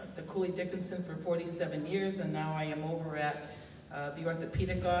in the Cooley Dickinson for 47 years, and now I am over at the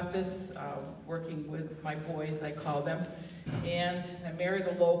orthopedic office, working with my boys, I call them. And I married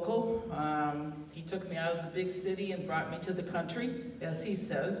a local. He took me out of the big city and brought me to the country, as he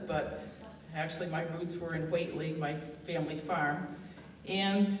says, but actually my roots were in Whately, my family farm.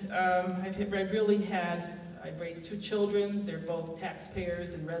 And I've raised 2 children. They're both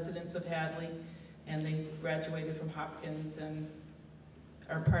taxpayers and residents of Hadley, and they graduated from Hopkins and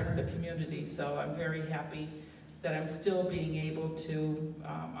are part of the community. So I'm very happy that I'm still being able to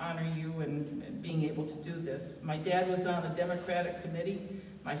honor you and being able to do this. My dad was on the Democratic Committee.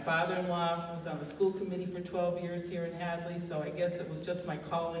 My father-in-law was on the school committee for 12 years here in Hadley, so I guess it was just my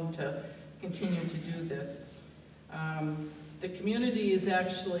calling to continue to do this. The community is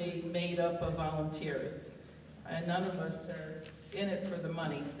actually made up of volunteers, and none of us are in it for the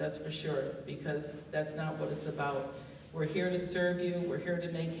money, that's for sure, because that's not what it's about. We're here to serve you. We're here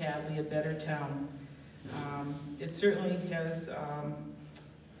to make Hadley a better town. It certainly has,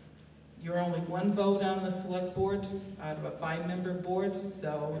 you're only 1 vote on the select board out of a 5-member board,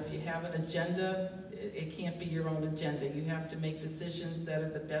 so if you have an agenda, it can't be your own agenda. You have to make decisions that are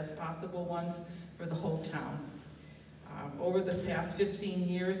the best possible ones for the whole town. Over the past 15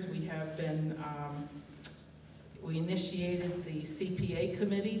 years, we have been, we initiated the CPA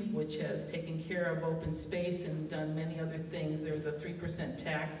committee, which has taken care of open space and done many other things. There's a 3%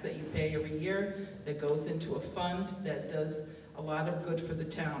 tax that you pay every year that goes into a fund that does a lot of good for the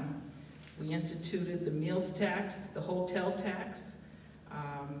town. We instituted the meals tax, the hotel tax,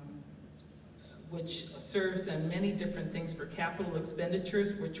 which serves on many different things for capital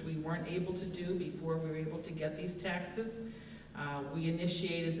expenditures, which we weren't able to do before we were able to get these taxes. We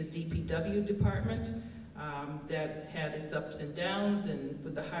initiated the DPW department that had its ups and downs, and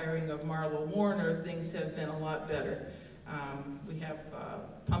with the hiring of Marlo Warner, things have been a lot better. We have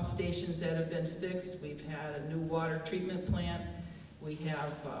pump stations that have been fixed. We've had a new water treatment plant. We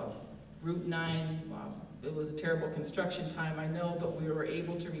have Route 9. It was a terrible construction time, I know, but we were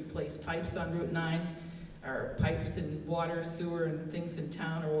able to replace pipes on Route 9. Our pipes and water, sewer, and things in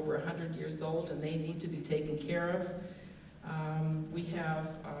town are over 100 years old, and they need to be taken care of. We have,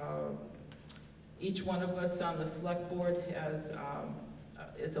 each one of us on the select board has,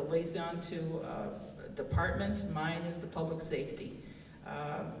 is a liaison to a department. Mine is the public safety.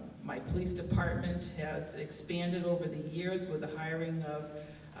 My police department has expanded over the years with the hiring of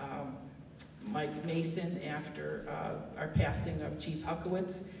Mike Mason after our passing of Chief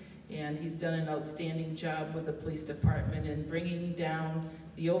Huckowitz, and he's done an outstanding job with the police department in bringing down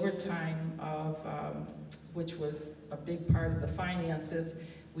the overtime of, which was a big part of the finances.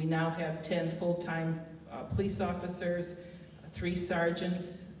 We now have 10 full-time police officers, 3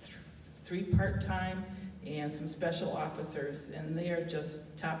 sergeants, 3 part-time, and some special officers, and they are just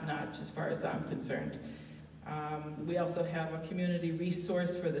top-notch as far as I'm concerned. We also have a community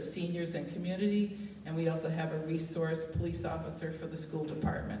resource for the seniors and community, and we also have a resource police officer for the school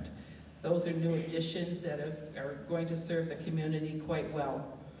department. Those are new additions that are going to serve the community quite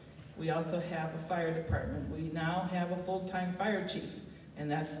well. We also have a fire department. We now have a full-time fire chief, and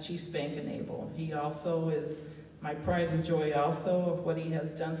that's Chief Spankenable. He also is my pride and joy also of what he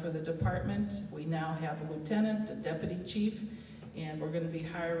has done for the department. We now have a lieutenant, a deputy chief, And we're going to be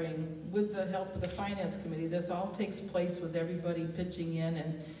hiring, with the help of the Finance Committee, this all takes place with everybody pitching in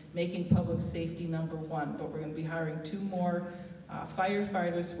and making public safety #1. But we're going to be hiring 2 more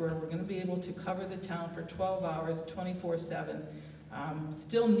firefighters where we're going to be able to cover the town for 12 hours, 24/7.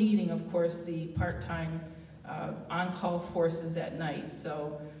 Still needing, of course, the part-time on-call forces at night.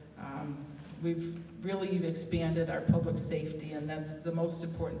 So we've really expanded our public safety, and that's the most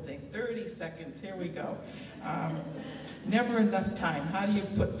important thing. 30 seconds, here we go. Never enough time. How do you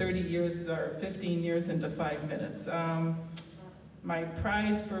put 30 years or 15 years into 5 minutes? My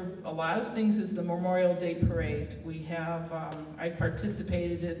pride for a lot of things is the Memorial Day Parade. We have, I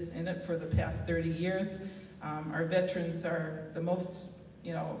participated in it for the past 30 years. Our veterans are the most,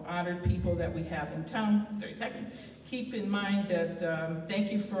 honored people that we have in town. 30 seconds. Keep in mind that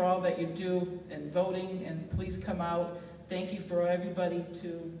thank you for all that you do in voting, and please come out. Thank you for everybody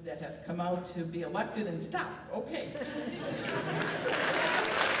that has come out to be elected and stop. Okay.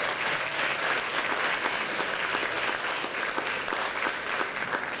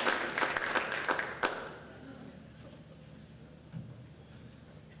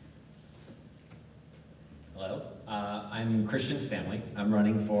 Hello, I'm Christian Stanley. I'm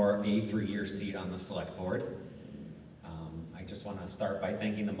running for a 3-year seat on the Select Board. I just want to start by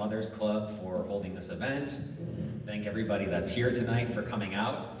thanking the Mothers Club for holding this event. Thank everybody that's here tonight for coming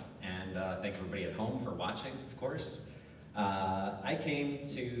out, and thank everybody at home for watching, of course. I came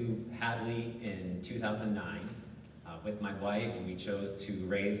to Hadley in 2009 with my wife, and we chose to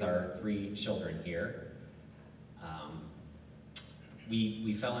raise our 3 children here.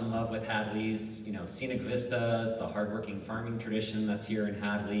 We fell in love with Hadley's, scenic vistas, the hardworking farming tradition that's here in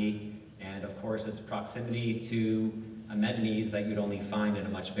Hadley, and of course its proximity to amenities that you'd only find in a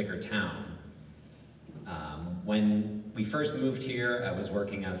much bigger town. When we first moved here, I was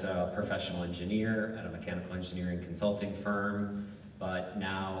working as a professional engineer at a mechanical engineering consulting firm, but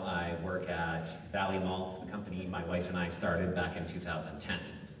now I work at Valley Malt, the company my wife and I started back in 2010.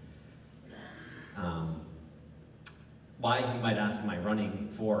 Why, you might ask, am I running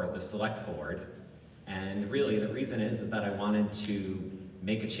for the Select Board? And really the reason is that I wanted to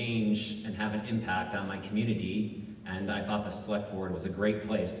make a change and have an impact on my community, and I thought the Select Board was a great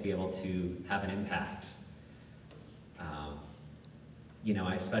place to be able to have an impact.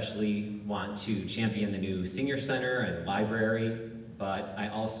 I especially want to champion the new senior center and library, but I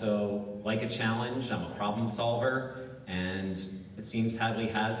also like a challenge. I'm a problem solver, and it seems Hadley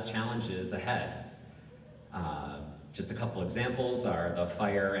has challenges ahead. Just a couple examples are the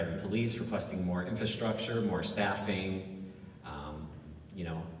fire and police requesting more infrastructure, more staffing.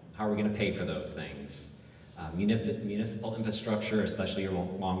 How are we going to pay for those things? Municipal infrastructure, especially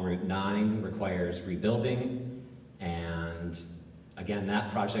along Route 9, requires rebuilding, and again,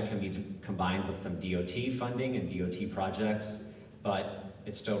 that project can be combined with some DOT funding and DOT projects, but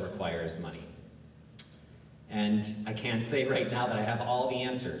it still requires money. And I can't say right now that I have all the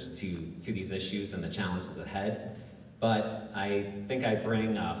answers to these issues and the challenges ahead, but I think I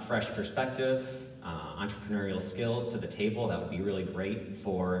bring a fresh perspective, entrepreneurial skills to the table that would be really great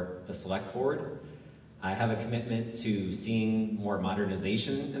for the Select Board. I have a commitment to seeing more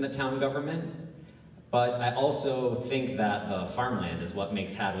modernization in the town government, but I also think that the farmland is what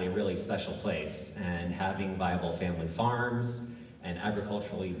makes Hadley a really special place, and having viable family farms and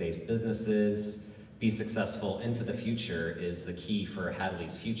agriculturally based businesses be successful into the future is the key for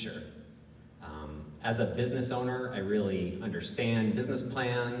Hadley's future. As a business owner, I really understand business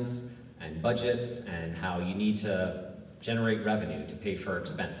plans and budgets and how you need to generate revenue to pay for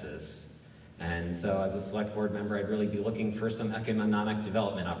expenses. And so as a Select Board member, I'd really be looking for some economic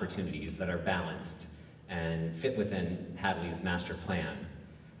development opportunities that are balanced and fit within Hadley's master plan.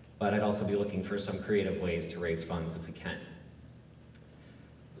 But I'd also be looking for some creative ways to raise funds if we can.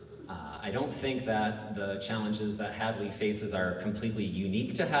 I don't think that the challenges that Hadley faces are completely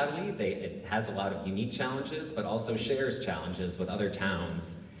unique to Hadley. It has a lot of unique challenges, but also shares challenges with other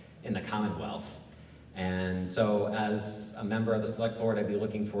towns in the Commonwealth. And so as a member of the Select Board, I'd be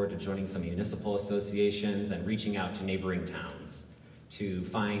looking forward to joining some municipal associations and reaching out to neighboring towns to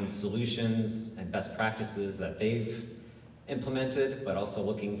find solutions and best practices that they've implemented, but also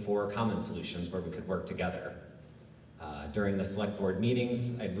looking for common solutions where we could work together. During the Select Board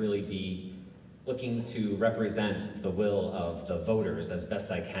meetings, I'd really be looking to represent the will of the voters as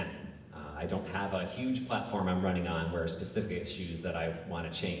best I can. I don't have a huge platform I'm running on where specific issues that I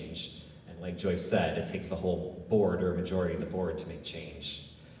want to change. And like Joyce said, it takes the whole board or a majority of the board to make change.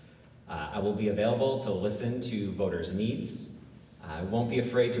 I will be available to listen to voters' needs. I won't be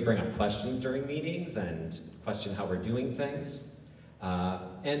afraid to bring up questions during meetings and question how we're doing things.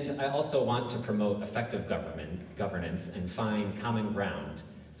 And I also want to promote effective governance and find common ground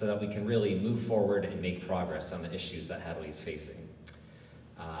so that we can really move forward and make progress on the issues that Hadley is facing.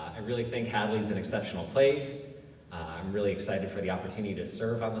 I really think Hadley's an exceptional place. I'm really excited for the opportunity to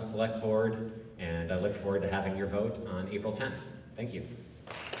serve on the select board, and I look forward to having your vote on April 10th. Thank you.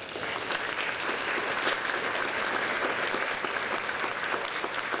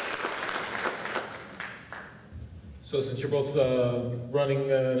 So since you're both running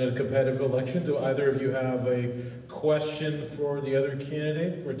in a competitive election, do either of you have a question for the other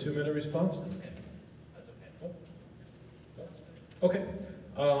candidate for a 2-minute response? That's okay. Okay.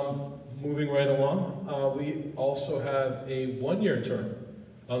 Moving right along, we also have a 1-year term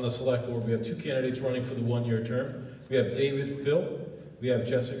on the select board. We have 2 candidates running for the 1-year term. We have David Phil, we have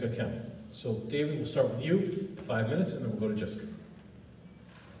Jessica Kemp. So David, we'll start with you, 5 minutes, and then we'll go to Jessica.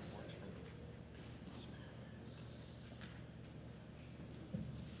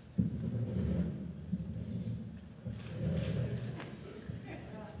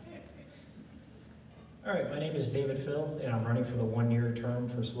 All right, my name is David Phil, and I'm running for the 1-year term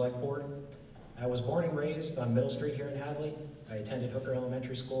for Select Board. I was born and raised on Middle Street here in Hadley. I attended Hooker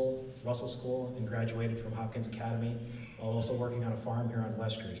Elementary School, Russell School, and graduated from Hopkins Academy, while also working on a farm here on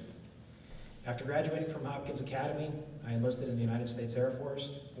West Street. After graduating from Hopkins Academy, I enlisted in the United States Air Force,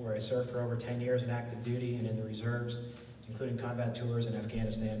 where I served for over 10 years in active duty and in the reserves, including combat tours in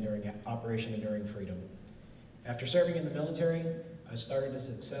Afghanistan during Operation Enduring Freedom. After serving in the military, I started a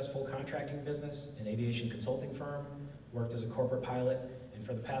successful contracting business, an aviation consulting firm, worked as a corporate pilot, and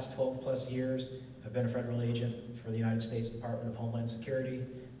for the past 12+ years, I've been a federal agent for the United States Department of Homeland Security,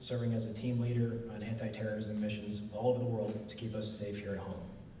 serving as a team leader on anti-terrorism missions all over the world to keep us safe here at home.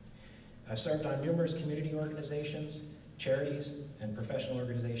 I've served on numerous community organizations, charities, and professional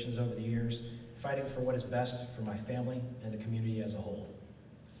organizations over the years, fighting for what is best for my family and the community as a whole.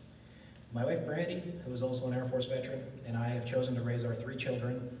 My wife, Brandy, who is also an Air Force veteran, and I have chosen to raise our 3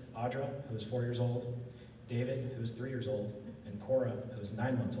 children, Audra, who is 4 years old, David, who is 3 years old, and Cora, who is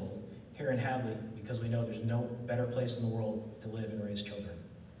 9 months old, here in Hadley because we know there's no better place in the world to live and raise children.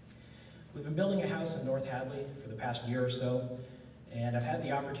 We've been building a house in North Hadley for the past year or so, and I've had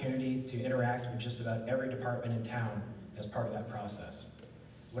the opportunity to interact with just about every department in town as part of that process.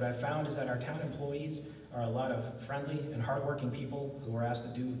 What I've found is that our town employees are a lot of friendly and hardworking people who are asked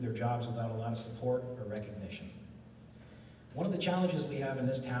to do their jobs without a lot of support or recognition. One of the challenges we have in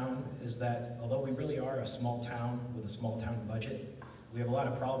this town is that although we really are a small town with a small town budget, we have a lot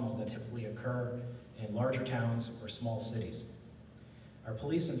of problems that typically occur in larger towns or small cities. Our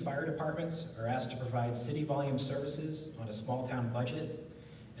police and fire departments are asked to provide city volume services on a small town budget,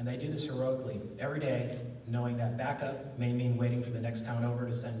 and they do this heroically every day, knowing that backup may mean waiting for the next town over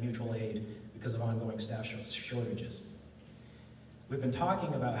to send mutual aid because of ongoing staff shortages. We've been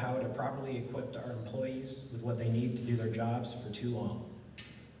talking about how to properly equip our employees with what they need to do their jobs for too long.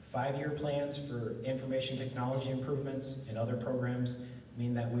 5-year plans for information technology improvements and other programs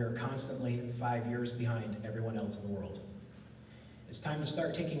mean that we are constantly 5 years behind everyone else in the world. It's time to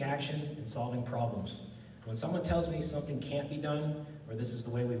start taking action and solving problems. When someone tells me something can't be done, or this is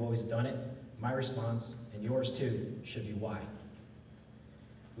the way we've always done it, my response, and yours too, should be why.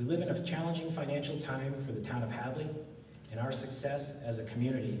 We live in a challenging financial time for the town of Hadley, and our success as a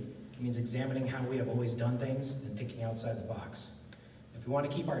community means examining how we have always done things and thinking outside the box. If we want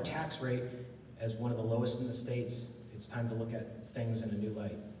to keep our tax rate as one of the lowest in the states, it's time to look at things in a new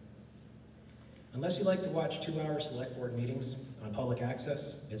light. Unless you like to watch 2-hour select board meetings on public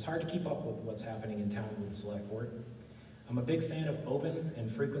access, it's hard to keep up with what's happening in town with the select board. I'm a big fan of open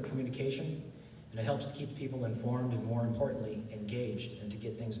and frequent communication, and it helps to keep people informed and, more importantly, engaged and to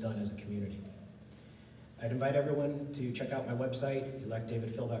get things done as a community. I'd invite everyone to check out my website,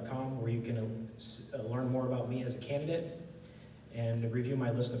 electdavidphil.com, where you can learn more about me as a candidate and review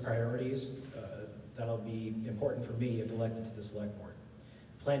my list of priorities that'll be important for me if elected to the select board.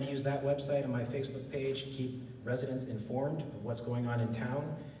 Plan to use that website and my Facebook page to keep residents informed of what's going on in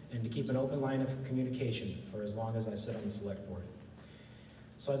town and to keep an open line of communication for as long as I sit on the select board.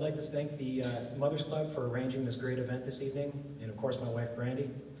 So I'd like to thank the Mothers Club for arranging this great event this evening, and of course my wife Brandy,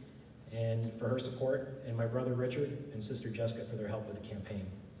 and for her support, and my brother Richard and sister Jessica for their help with the campaign.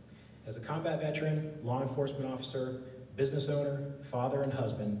 As a combat veteran, law enforcement officer, business owner, father, and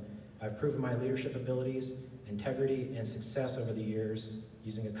husband, I've proven my leadership abilities, integrity, and success over the years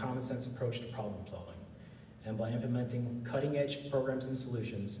using a common sense approach to problem solving, and by implementing cutting-edge programs and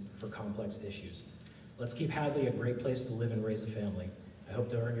solutions for complex issues. Let's keep Hadley a great place to live and raise a family. I hope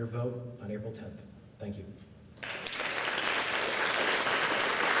to earn your vote on April 10th. Thank you.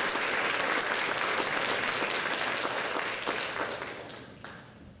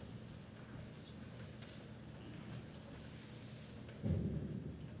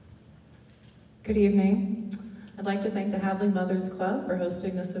 Good evening. I'd like to thank the Hadley Mothers Club for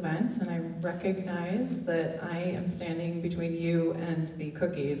hosting this event, and I recognize that I am standing between you and the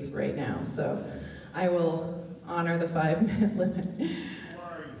cookies right now, so I will honor the 5-minute limit.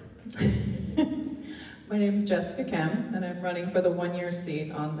 My name is Jessica Kem, and I'm running for the 1-year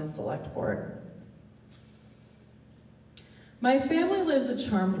seat on the select board. My family lives a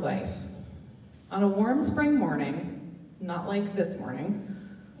charmed life. On a warm spring morning, not like this morning,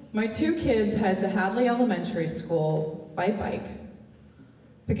 my 2 kids head to Hadley Elementary School by bike,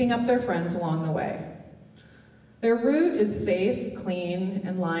 picking up their friends along the way. Their route is safe, clean,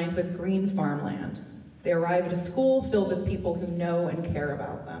 and lined with green farmland. They arrive at a school filled with people who know and care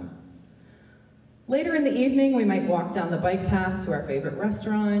about them. Later in the evening, we might walk down the bike path to our favorite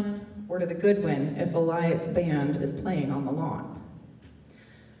restaurant, or to the Goodwin if a live band is playing on the lawn.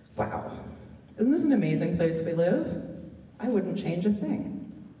 Wow, isn't this an amazing place we live? I wouldn't change a thing.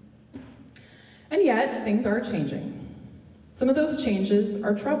 And yet, things are changing. Some of those changes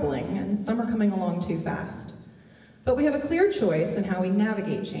are troubling, and some are coming along too fast. But we have a clear choice in how we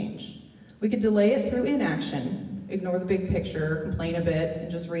navigate change. We could delay it through inaction, ignore the big picture, complain a bit, and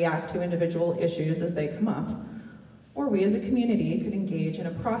just react to individual issues as they come up. Or we as a community could engage in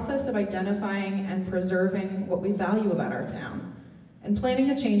a process of identifying and preserving what we value about our town, and planning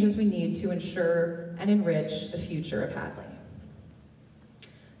the changes we need to ensure and enrich the future of Hadley.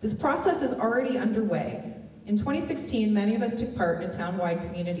 This process is already underway. In 2016, many of us took part in a town-wide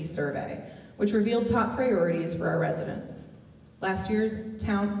community survey, which revealed top priorities for our residents. Last year's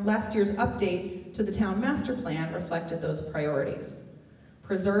update to the town master plan reflected those priorities.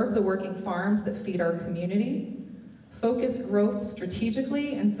 Preserve the working farms that feed our community, focus growth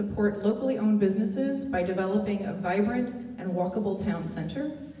strategically, and support locally owned businesses by developing a vibrant and walkable town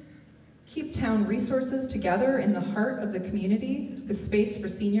center. Keep town resources together in the heart of the community with space for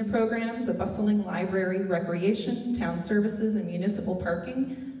senior programs, a bustling library, recreation, town services, and municipal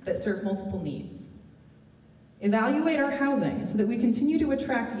parking that serve multiple needs. Evaluate our housing so that we continue to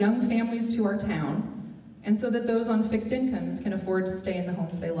attract young families to our town and so that those on fixed incomes can afford to stay in the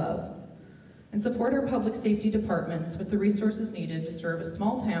homes they love. And support our public safety departments with the resources needed to serve a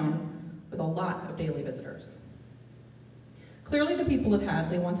small town with a lot of daily visitors. Clearly, the people of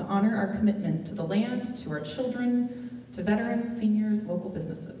Hadley want to honor our commitment to the land, to our children, to veterans, seniors, local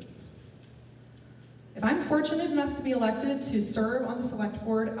businesses. If I'm fortunate enough to be elected to serve on the select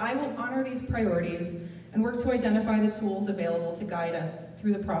board, I will honor these priorities and work to identify the tools available to guide us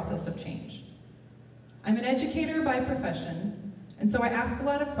through the process of change. I'm an educator by profession, and so I ask a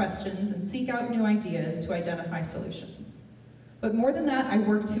lot of questions and seek out new ideas to identify solutions. But more than that, I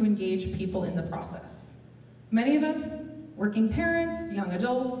work to engage people in the process. Many of us, working parents, young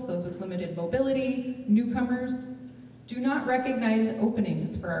adults, those with limited mobility, newcomers, do not recognize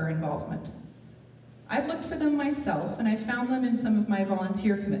openings for our involvement. I've looked for them myself, and I've found them in some of my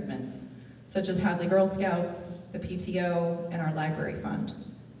volunteer commitments, such as Hadley Girl Scouts, the PTO, and our library fund.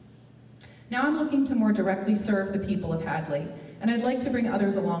 Now I'm looking to more directly serve the people of Hadley, and I'd like to bring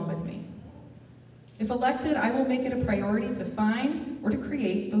others along with me. If elected, I will make it a priority to find or to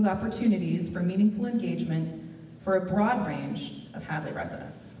create those opportunities for meaningful engagement for a broad range of Hadley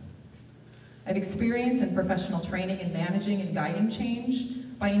residents. I've experience in professional training in managing and guiding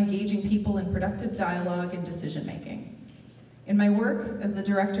change by engaging people in productive dialogue and decision-making. In my work as the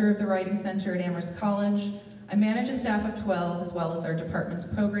director of the Writing Center at Amherst College, I manage a staff of 12 as well as our department's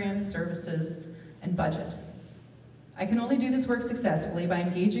programs, services, and budget. I can only do this work successfully by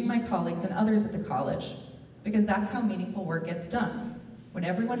engaging my colleagues and others at the college, because that's how meaningful work gets done, when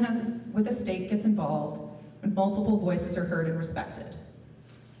everyone with a stake gets involved, when multiple voices are heard and respected.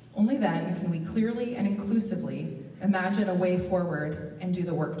 Only then can we clearly and inclusively imagine a way forward and do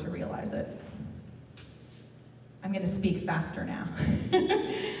the work to realize it. I'm going to speak faster now.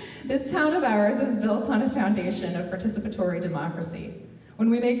 This town of ours is built on a foundation of participatory democracy.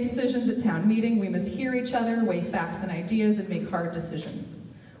 When we make decisions at town meeting, we must hear each other, weigh facts and ideas, and make hard decisions.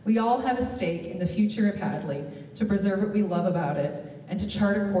 We all have a stake in the future of Hadley to preserve what we love about it and to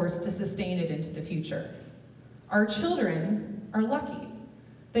chart a course to sustain it into the future. Our children are lucky.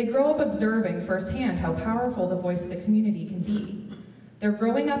 They grow up observing firsthand how powerful the voice of the community can be. They're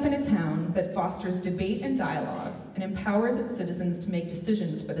growing up in a town that fosters debate and dialogue and empowers its citizens to make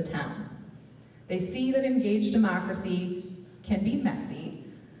decisions for the town. They see that engaged democracy can be messy,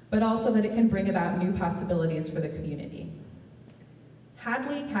 but also that it can bring about new possibilities for the community.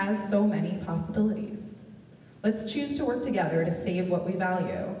 Hadley has so many possibilities. Let's choose to work together to save what we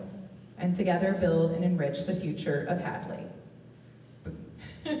value, and together build and enrich the future of Hadley.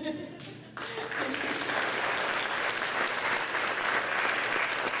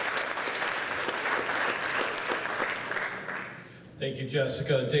 Thank you,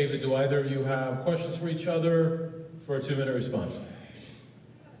 Jessica. David, do either of you have questions for each other for a 2-minute response?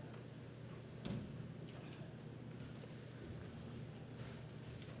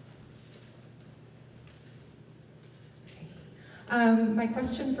 My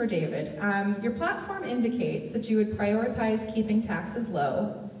question for David. Your platform indicates that you would prioritize keeping taxes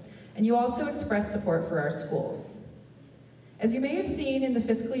low, and you also express support for our schools. As you may have seen in the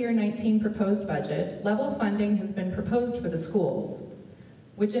fiscal year 19 proposed budget, level funding has been proposed for the schools,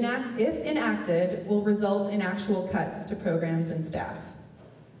 which if enacted will result in actual cuts to programs and staff.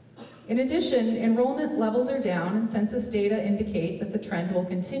 In addition, enrollment levels are down and census data indicate that the trend will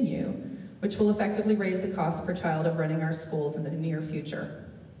continue, which will effectively raise the cost per child of running our schools in the near future.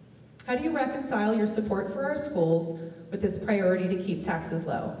 How do you reconcile your support for our schools with this priority to keep taxes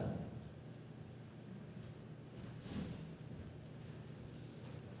low?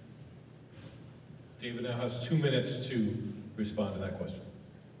 David now has 2 minutes to respond to that question.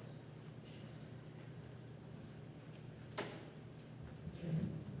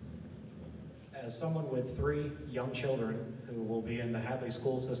 As someone with 3 young children who will be in the Hadley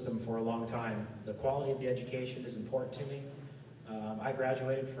school system for a long time, the quality of the education is important to me. I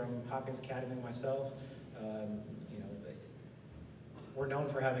graduated from Hopkins Academy myself. We're known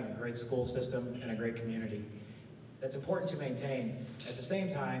for having a great school system and a great community. That's important to maintain. At the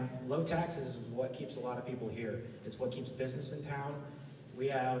same time, low taxes is what keeps a lot of people here. It's what keeps business in town. We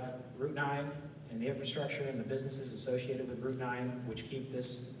have Route 9 and the infrastructure and the businesses associated with Route 9 which keep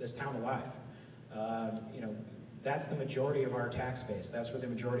this town alive. That's the majority of our tax base. That's where the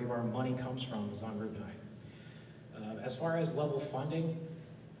majority of our money comes from, is on Route 9. As far as level funding,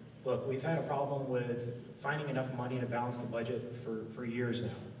 look, we've had a problem with finding enough money to balance the budget for years now.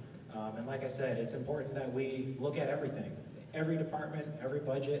 And like I said, it's important that we look at everything, every department, every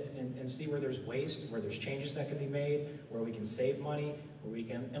budget, and see where there's waste, where there's changes that can be made, where we can save money, where we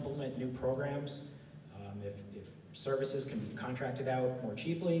can implement new programs. If services can be contracted out more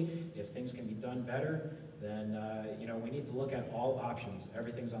cheaply, if things can be done better, then we need to look at all options.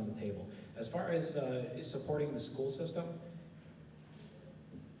 Everything's on the table. As far as supporting the school system,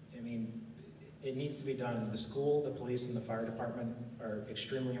 I mean, it needs to be done. The school, the police, and the fire department are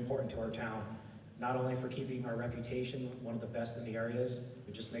extremely important to our town, not only for keeping our reputation one of the best in the areas,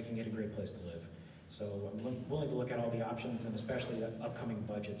 but just making it a great place to live. So I'm willing to look at all the options, and especially the upcoming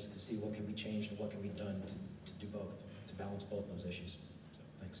budgets, to see what can be changed and what can be done to do both, to balance both those issues. So,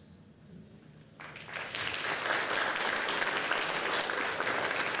 thanks.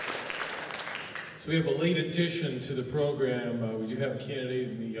 So we have a late addition to the program. We do have a candidate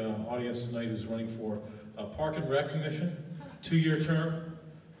in the audience tonight who's running for Park and Rec Commission, 2-year term.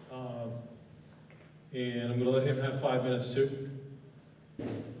 And I'm going to let him have 5 minutes too.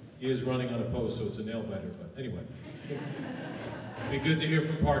 He is running unopposed, so it's a nail biter, but anyway. It'd be good to hear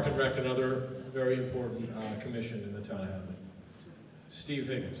from Park and Rec, another very important commission in the town of Hadley. Steve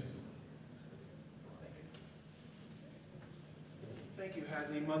Higgins. Thank you,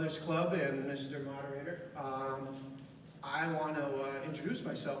 Hadley Mothers Club and Mr. Moderator. I want to introduce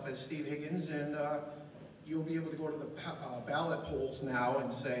myself as Steve Higgins, and you'll be able to go to the ballot polls now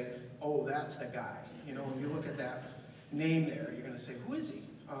and say, oh, that's the guy. You know, when you look at that name there, you're going to say, who is he?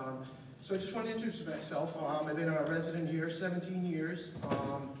 So I just want to introduce myself. I've been a resident here 17 years.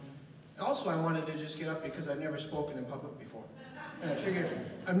 Also, I wanted to just get up because I've never spoken in public before. And I figured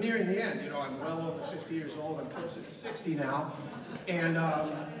I'm nearing the end. You know, I'm well over 50 years old. I'm closer to 60 now. And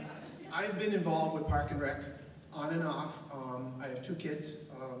I've been involved with Park and Rec on and off. I have 2 kids,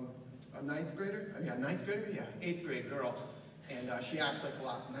 a 9th grader, yeah, 9th grader, yeah, 8th grade girl. And she acts like a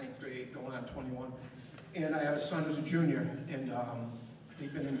lot, 9th grade, going on 21. And I have a son who's a junior, and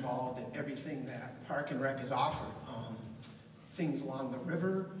they've been involved in everything that Park and Rec has offered. Things along the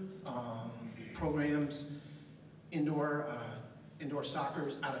river, programs, indoor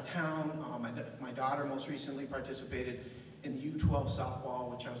soccer's out of town. My daughter most recently participated in the U12 softball,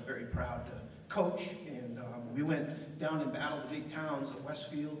 which I was very proud to coach. And we went down and battled the big towns of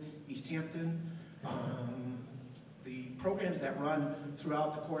Westfield, East Hampton. The programs that run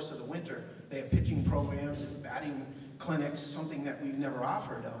throughout the course of the winter, they have pitching programs and batting clinics, something that we've never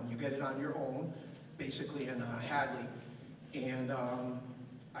offered. You get it on your own, basically in Hadley. And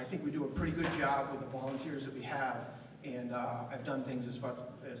I think we do a pretty good job with the volunteers that we have. And I've done things as far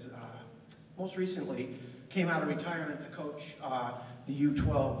as, most recently, came out of retirement to coach the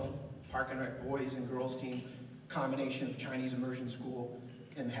U12 Park and Rec boys and girls team, combination of Chinese immersion school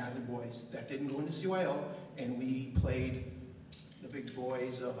and the Hadley boys that didn't go into CYO, and we played the big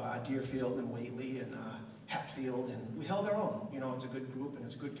boys of Deerfield and Whately and Hatfield, and we held our own. You know, it's a good group and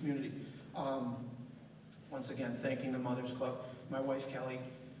it's a good community. Once again, thanking the Mothers Club. my wife Kelly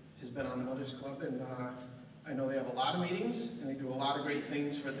has been on the Mothers Club, and I know they have a lot of meetings, and they do a lot of great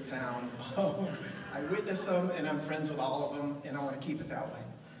things for the town. I witness them, and I'm friends with all of them, and I want to keep it that way.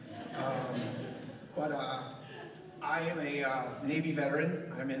 But I am a Navy veteran.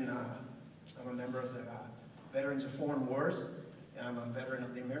 I'm a member of the Veterans of Foreign Wars. I'm a veteran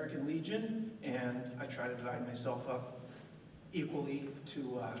of the American Legion, and I try to divide myself up equally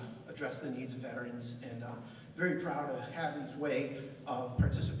to address the needs of veterans. And very proud of Hadley's way of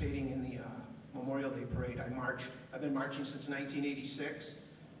participating in the Memorial Day Parade. I've been marching since 1986.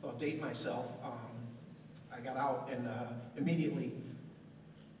 I'll date myself. I got out and immediately,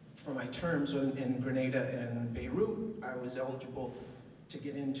 for my terms in Grenada and Beirut, I was eligible to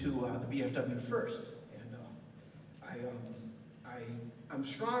get into the BFW first. And I'm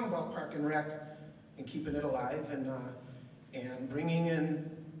strong about Park and Rec and keeping it alive, and bringing in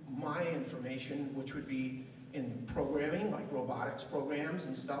my information, which would be in programming, like robotics programs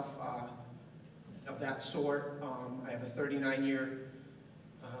and stuff of that sort. I have a 39-year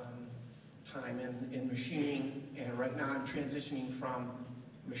time in machining, and right now I'm transitioning from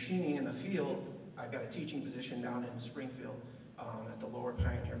machining in the field. I've got a teaching position down in Springfield at the Lower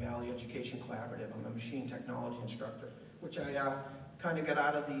Pioneer Valley Education Collaborative. I'm a machine technology instructor, which I kind of got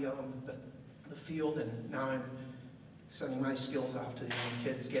out of the field, and now I'm sending my skills off to the young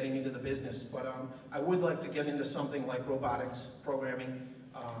kids getting into the business. But I would like to get into something like robotics, programming,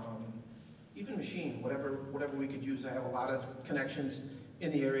 even machine, whatever we could use. I have a lot of connections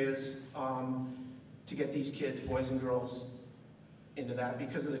in the areas to get these kids, boys and girls, into that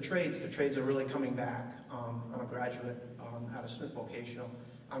because of the trades. The trades are really coming back. I'm a graduate out of Smith Vocational.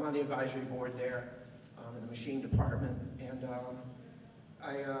 I'm on the advisory board there in the machine department, and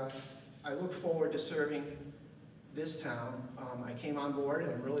I look forward to serving this town. I came on board,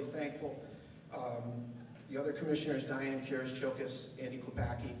 and I'm really thankful. The other commissioners, Diane Kiris-Chilkus, Andy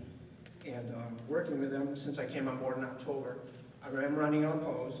Klepacki, and working with them since I came on board in October. I am running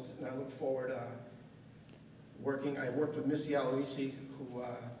unopposed, and I look forward working. I worked with Missy Aloisi, who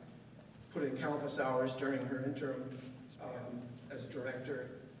put in countless hours during her interim as a director,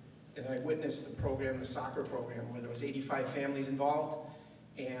 and I witnessed the program, the soccer program, where there was 85 families involved,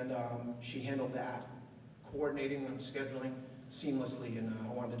 and she handled that, coordinating and scheduling seamlessly, and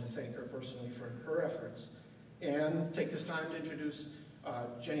I wanted to thank her personally for her efforts. And take this time to introduce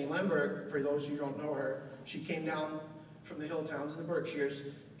Jenny Lemberg. For those who don't know her, she came down from the hill towns in the Berkshires,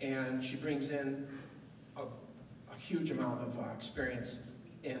 and she brings in a huge amount of experience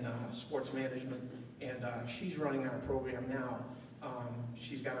in sports management, and she's running our program now.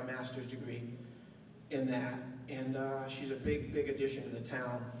 She's got a master's degree in that, and she's a big addition to the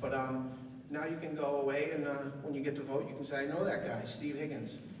town. But now you can go away, and when you get to vote, you can say, I know that guy, Steve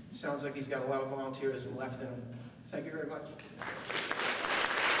Higgins. Sounds like he's got a lot of volunteerism left in him. Thank you very much.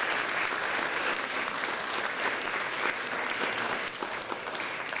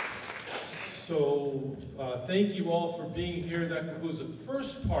 So thank you all for being here. That concludes the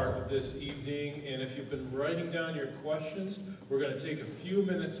first part of this evening. And if you've been writing down your questions, we're going to take a few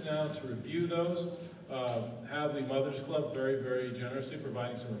minutes now to review those. Hadley Mothers Club very generously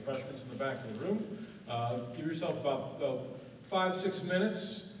providing some refreshments in the back of the room. Give yourself about 5-6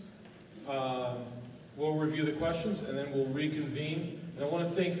 minutes. We'll review the questions and then we'll reconvene. And I want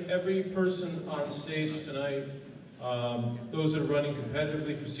to thank every person on stage tonight. Those that are running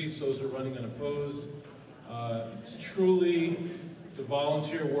competitively for seats, those that are running unopposed. It's truly the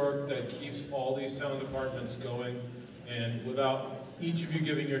volunteer work that keeps all these town departments going, and without each of you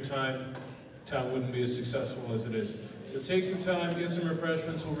giving your time, town wouldn't be as successful as it is. So take some time, get some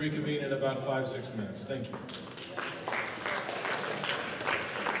refreshments, we'll reconvene in about 5-6 minutes. Thank you.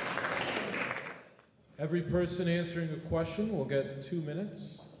 Every person answering a question will get 2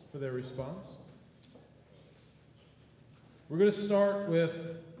 minutes for their response. We're going to start with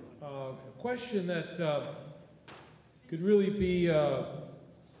a question that could really be,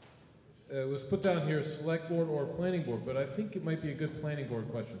 it was put down here, select board or planning board, but I think it might be a good planning board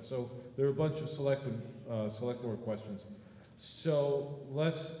question. So there are a bunch of select board questions. So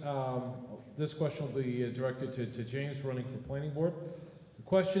let's, this question will be directed to James running for planning board. The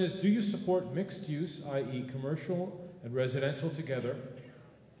question is, do you support mixed use, i.e. commercial and residential together,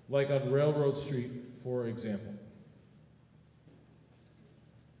 like on Railroad Street, for example?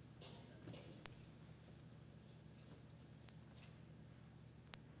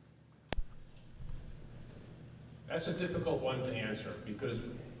 That's a difficult one to answer because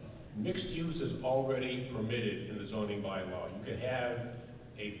mixed use is already permitted in the zoning bylaw. You could have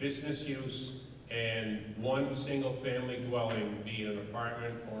a business use and one single family dwelling, be it an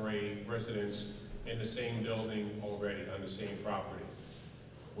apartment or a residence, in the same building already, on the same property.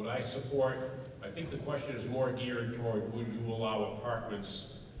 Would I support, I think the question is more geared toward, would you allow apartments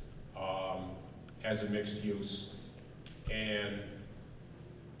as a mixed use? And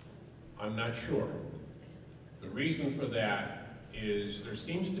I'm not sure. The reason for that is there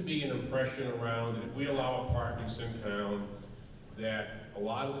seems to be an impression around that if we allow apartments in town, that a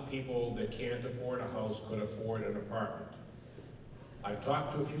lot of the people that can't afford a house could afford an apartment. I've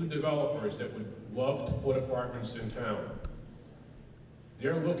talked to a few developers that would love to put apartments in town.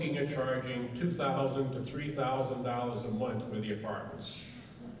 They're looking at charging $2,000 to $3,000 a month for the apartments.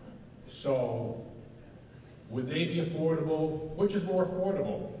 So, would they be affordable? Which is more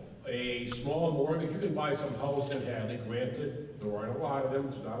affordable? A small mortgage, you can buy some house in Hadley, granted, there aren't a lot of them,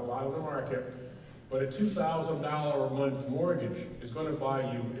 there's not a lot on the market, but a $2,000 a month mortgage is gonna buy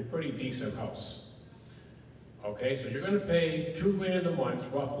you a pretty decent house. Okay, so you're gonna pay $2 grand a month,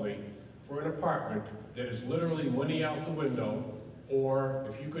 roughly, for an apartment that is literally money out the window, or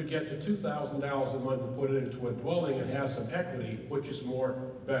if you could get to $2,000 a month and put it into a dwelling and have some equity, which is more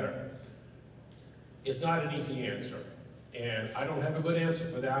better. It's not an easy answer. And I don't have a good answer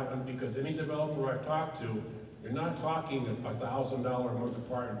for that one because any developer I've talked to, you're not talking a $1,000 a month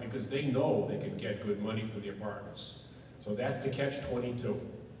apartment because they know they can get good money for the apartments. So that's the catch-22.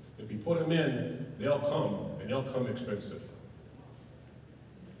 If you put them in, they'll come, and they'll come expensive.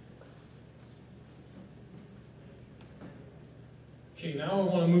 Okay, now I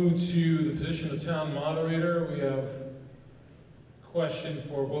want to move to the position of town moderator. We have a question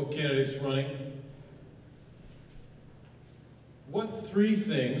for both candidates running. What 3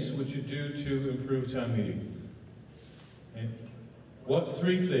 things would you do to improve town meeting? Okay. What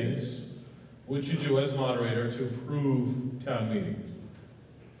 3 things would you do as moderator to improve town meeting?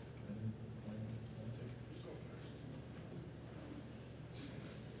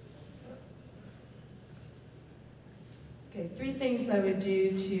 Okay, 3 things I would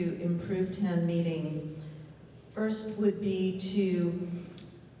do to improve town meeting. First would be to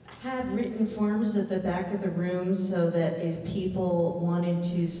have written forms at the back of the room so that if people wanted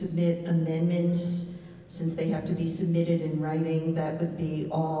to submit amendments, since they have to be submitted in writing, that would be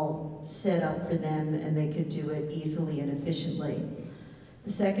all set up for them and they could do it easily and efficiently. The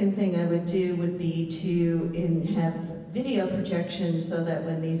second thing I would do would be to have video projections so that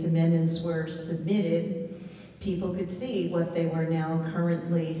when these amendments were submitted, people could see what they were now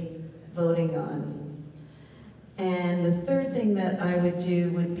currently voting on. And the third thing that I would do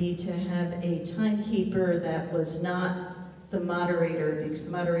would be to have a timekeeper that was not the moderator, because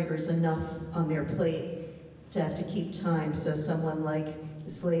the moderator is enough on their plate to have to keep time. So someone like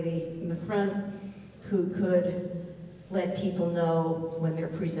this lady in the front who could let people know when their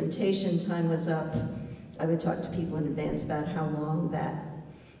presentation time was up. I would talk to people in advance about how long that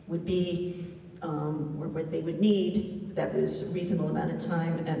would be, or what they would need. That was a reasonable amount of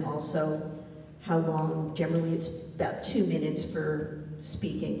time, and also how long. Generally it's about 2 minutes for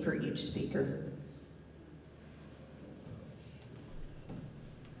speaking for each speaker.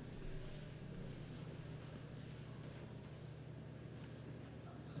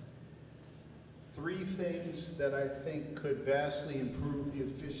 Three things that I think could vastly improve the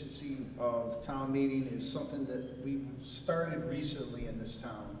efficiency of town meeting is something that we've started recently in this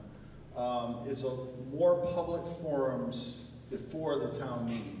town. Is more public forums before the town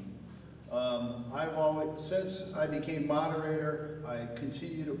meeting. I've always, since I became moderator, I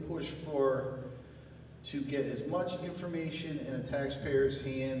continue to push to get as much information in a taxpayer's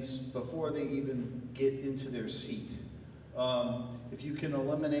hands before they even get into their seat. If you can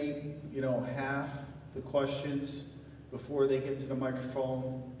eliminate, half the questions before they get to the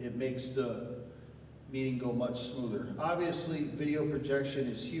microphone, it makes the meeting go much smoother. Obviously, video projection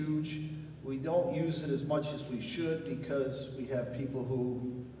is huge. We don't use it as much as we should because we have people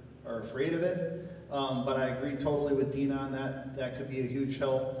who are afraid of it. But I agree totally with Dina on that. That could be a huge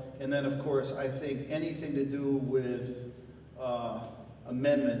help. And then, of course, I think anything to do with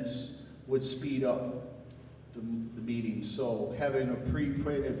amendments would speed up the meeting. So having a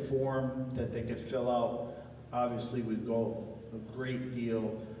pre-printed form that they could fill out obviously would go a great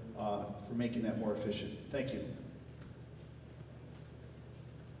deal for making that more efficient. Thank you.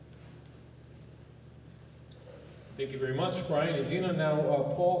 Thank you very much, Brian and Dina. Now,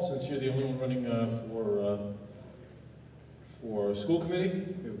 Paul, since you're the only one running for school committee,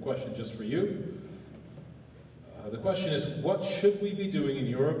 we have a question just for you. The question is, what should we be doing, in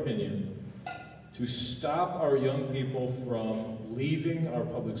your opinion, to stop our young people from leaving our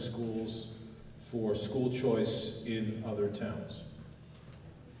public schools for school choice in other towns?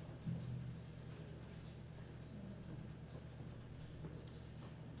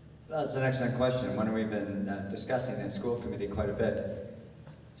 That's an excellent question, one we've been discussing in school committee quite a bit.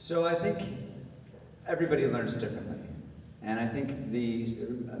 So I think everybody learns differently. And I think the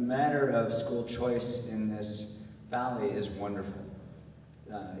matter of school choice in this valley is wonderful.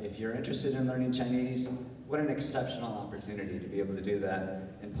 If you're interested in learning Chinese, what an exceptional opportunity to be able to do that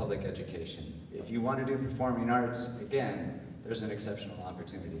in public education. If you want to do performing arts, again, there's an exceptional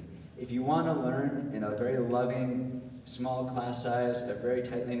opportunity. If you want to learn in a very loving, small class size, a very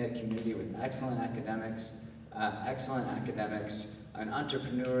tightly knit community with excellent academics, an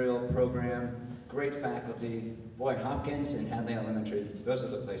entrepreneurial program, great faculty, boy, Hopkins and Hadley Elementary, those are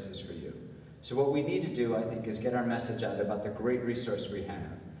the places for you. So what we need to do, I think, is get our message out about the great resource we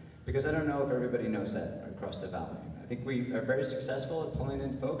have. Because I don't know if everybody knows that across the valley. I think we are very successful at pulling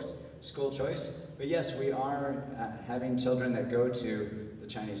in folks, school choice, but yes, we are having children that go to the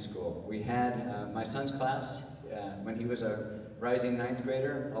Chinese school. We had my son's class, when he was a rising 9th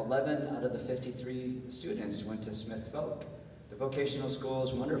grader, 11 out of the 53 students went to Smith Folk. The vocational school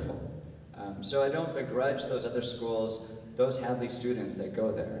is wonderful. So I don't begrudge those other schools, those Hadley students that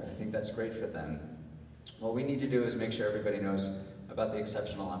go there. I think that's great for them. What we need to do is make sure everybody knows about the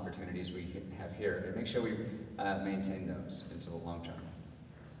exceptional opportunities we have here and make sure we maintain those into the long term.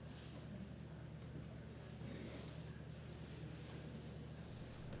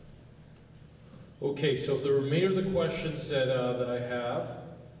 Okay, so the remainder of the questions that I have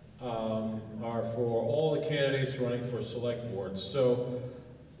are for all the candidates running for select boards. So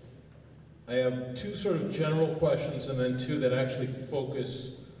I have two sort of general questions and then two that actually focus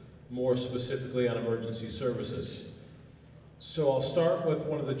more specifically on emergency services. So I'll start with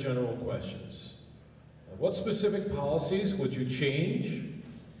one of the general questions. What specific policies would you change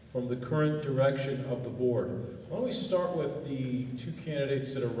from the current direction of the board? Why don't we start with the two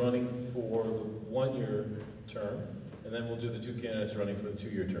candidates that are running for the one-year term, and then we'll do the two candidates running for the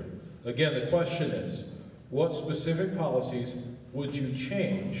two-year term. Again, the question is, what specific policies would you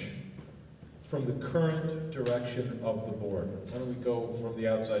change from the current direction of the board? Why don't we go from the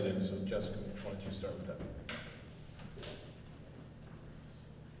outside in? So Jessica, why don't you start with that?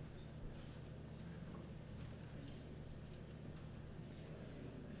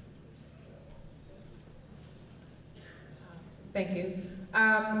 Thank you.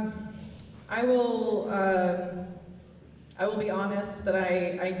 I will be honest that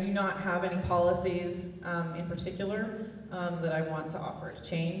I do not have any policies in particular that I want to offer to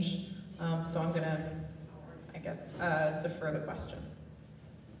change. So I'm going to, I guess, defer the question.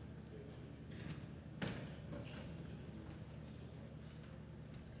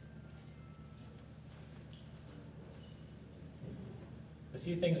 A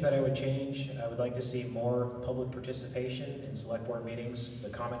few things that I would change. I would like to see more public participation in select board meetings.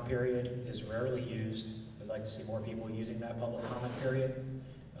 The comment period is rarely used. I'd like to see more people using that public comment period,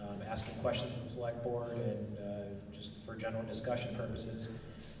 asking questions to the select board and just for general discussion purposes.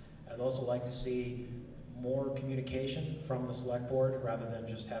 I'd also like to see more communication from the select board rather than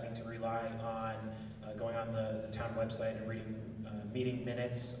just having to rely on going on the town website and reading meeting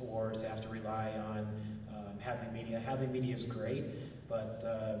minutes or to have to rely on Hadley Media. Hadley Media is great, but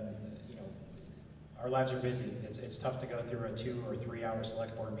you know, our lives are busy. It's tough to go through a 2 or 3 hour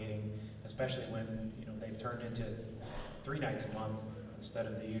select board meeting, especially when they've turned into 3 nights a month instead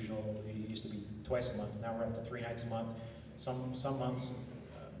of the usual. It used to be twice a month. Now we're up to 3 nights a month. Some months,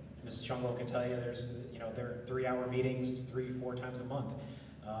 Mrs. Chungo can tell you, there are 3 hour meetings 3-4 times a month.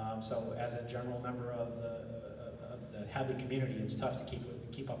 So as a general member of the Hadley community, it's tough to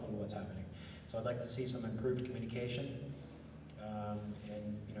keep up with what's happening. So I'd like to see some improved communication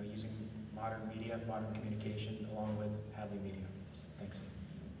and using modern media, modern communication along with Hadley Media. So, thanks.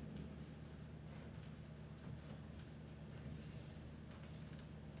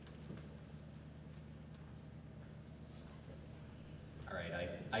 All right,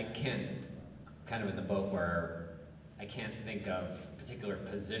 I can't, kind of in the boat where I can't think of particular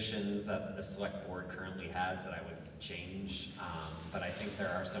positions that the select board currently has that I would change, but I think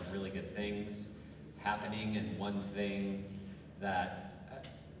there are some really good things happening, and one thing that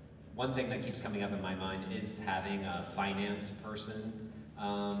keeps coming up in my mind is having a finance person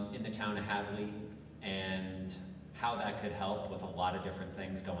in the town of Hadley, and how that could help with a lot of different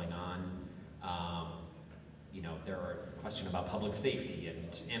things going on. There are questions about public safety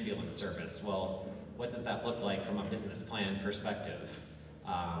and ambulance service. Well, what does that look like from a business plan perspective?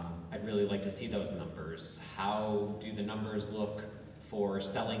 I'd really like to see those numbers. How do the numbers look for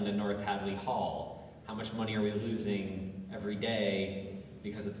selling the North Hadley Hall? How much money are we losing every day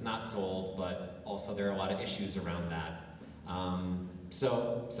because it's not sold, but also there are a lot of issues around that.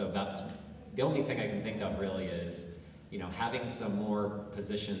 So that's the only thing I can think of really is you know, having some more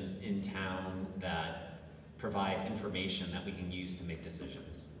positions in town that provide information that we can use to make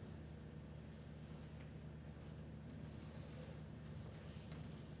decisions.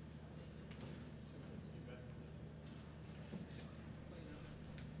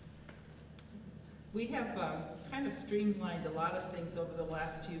 We have kind of streamlined a lot of things over the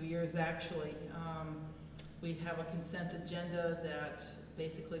last few years, actually. We have a consent agenda that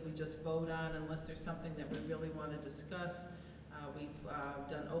basically we just vote on unless there's something that we really want to discuss. We've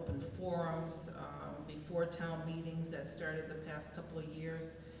done open forums before town meetings that started the past couple of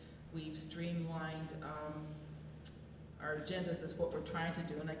years. We've streamlined our agendas is what we're trying to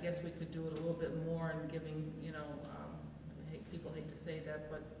do, and I guess we could do it a little bit more in giving, you know, people hate to say that,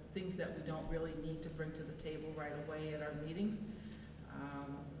 but things that we don't really need to bring to the table right away at our meetings.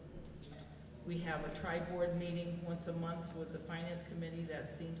 We have a tri-board meeting once a month with the finance committee that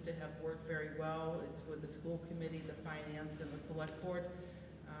seems to have worked very well. It's with the school committee, the finance, and the select board.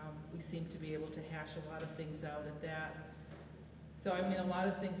 We seem to be able to hash a lot of things out at that. So I mean, a lot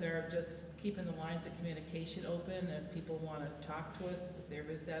of things are just keeping the lines of communication open. If people want to talk to us, there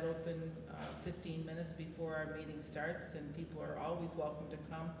is that open 15 minutes before our meeting starts, and people are always welcome to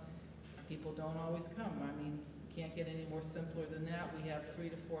come. People don't always come. I mean, can't get any more simpler than that. We have 3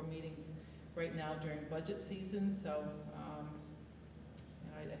 to 4 meetings right now during budget season, so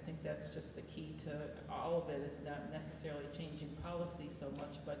I think that's just the key to all of it, is not necessarily changing policy so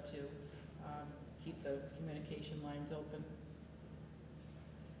much, but to keep the communication lines open.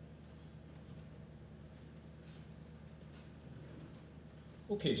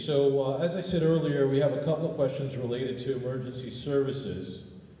 Okay, so as I said earlier, we have a couple of questions related to emergency services.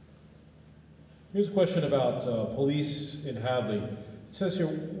 Here's a question about police in Hadley. It says here,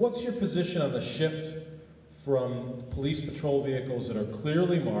 what's your position on the shift from police patrol vehicles that are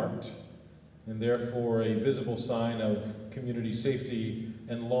clearly marked and therefore a visible sign of community safety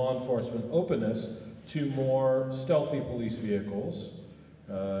and law enforcement openness to more stealthy police vehicles?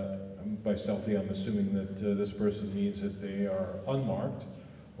 By stealthy, I'm assuming that this person means that they are unmarked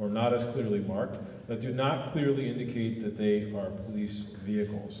or not as clearly marked, that do not clearly indicate that they are police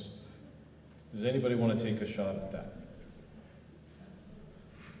vehicles. Does anybody want to take a shot at that?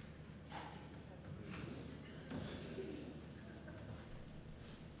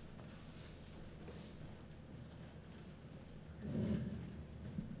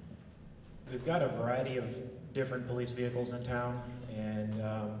 We've got a variety of different police vehicles in town, and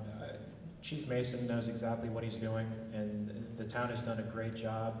Chief Mason knows exactly what he's doing, and the town has done a great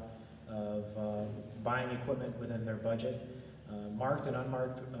job of buying equipment within their budget. Marked and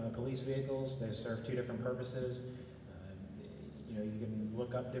unmarked police vehicles, they serve 2 different purposes. You know, you can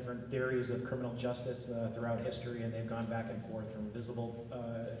look up different theories of criminal justice throughout history, and they've gone back and forth from visible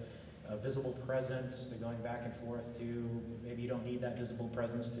presence to going back and forth to maybe you don't need that visible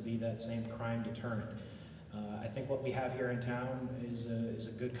presence to be that same crime deterrent. I think what we have here in town is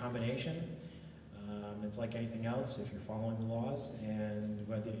a good combination. It's like anything else. If you're following the laws, and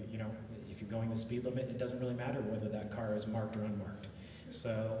whether, you know, if you're going the speed limit, it doesn't really matter whether that car is marked or unmarked.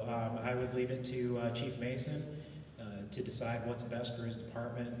 So I would leave it to Chief Mason to decide what's best for his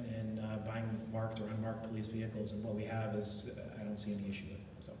department in buying marked or unmarked police vehicles. And what we have is, I don't see any issue with.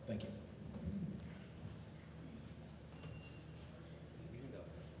 So thank you.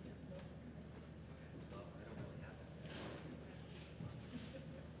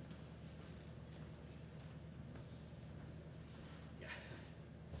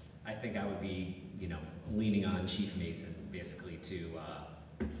 I think I would be, you know, leaning on Chief Mason basically to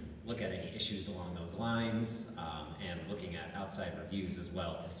look at any issues along those lines and looking at outside reviews as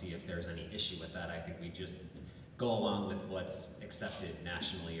well to see if there's any issue with that. I think we just go along with what's accepted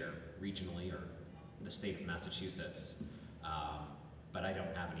nationally or regionally or the state of Massachusetts. But I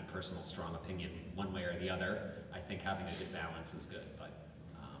don't have any personal strong opinion one way or the other. I think having a good balance is good, but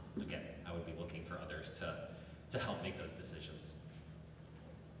again, I would be looking for others to help make those decisions.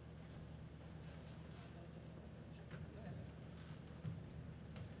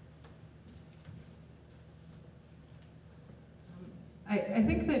 I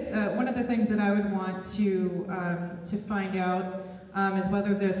think that one of the things that I would want to find out is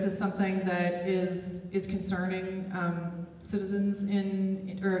whether this is something that is concerning citizens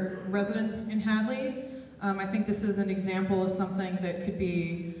or residents in Hadley. I think this is an example of something that could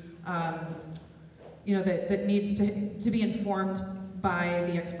be, you know, that needs to be informed by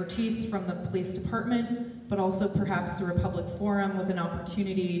the expertise from the police department, but also perhaps through a public forum with an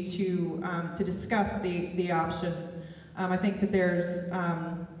opportunity to discuss the options. I think that there's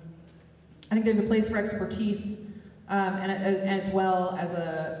a place for expertise and as well as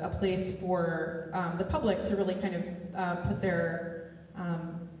a place for the public to really kind of put their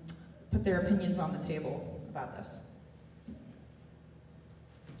opinions on the table about this.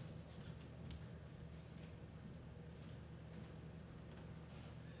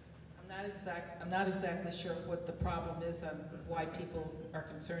 I'm not exactly sure what the problem is and why people are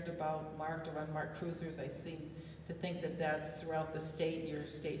concerned about marked or unmarked cruisers. I seem to think that that's throughout the state. Your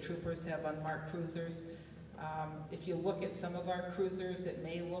state troopers have unmarked cruisers. If you look at some of our cruisers, it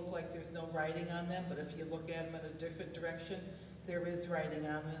may look like there's no writing on them, but if you look at them in a different direction, there is writing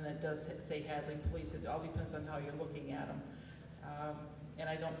on them, and it does say Hadley Police. It all depends on how you're looking at them. And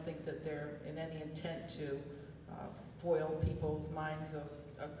I don't think that they're in any intent to foil people's minds of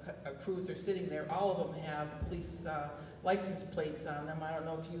a cruiser sitting there. All of them have police license plates on them. I don't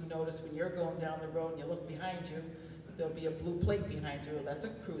know if you notice when you're going down the road and you look behind you, there'll be a blue plate behind you. Well, that's a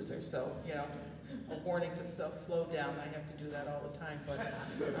cruiser, so, you know, a warning to slow down. I have to do that all the time,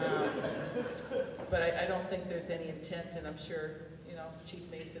 but I don't think there's any intent, and I'm sure, you know, Chief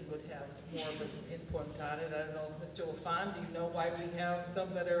Mason would have more of an input on it. I don't know, Mr. LaFond, do you know why we have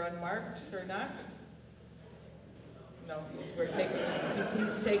some that are unmarked or not? No, he's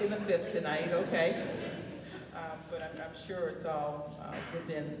taking the fifth tonight, okay. But I'm sure it's all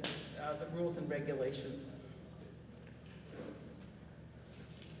within the rules and regulations.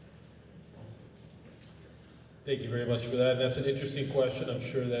 Thank you very much for that. And that's an interesting question. I'm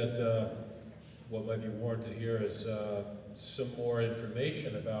sure that what might be warranted here is some more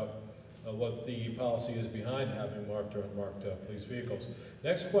information about what the policy is behind having marked or unmarked police vehicles.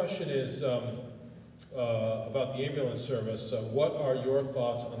 Next question is about the ambulance service. What are your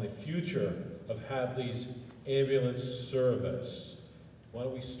thoughts on the future of Hadley's ambulance service? Why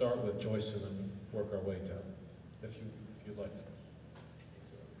don't we start with Joyce and then work our way down, if you'd like to.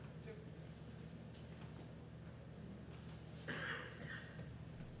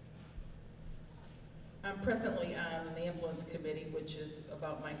 I'm presently on an ambulance committee, which is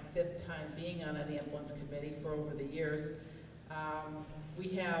about my 5th time being on an ambulance committee for over the years. We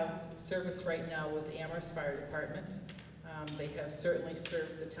have service right now with Amherst Fire Department. They have certainly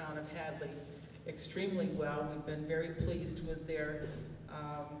served the town of Hadley extremely well. We've been very pleased with their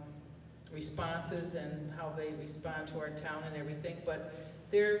responses and how they respond to our town and everything, but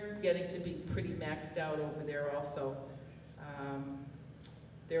they're getting to be pretty maxed out over there also.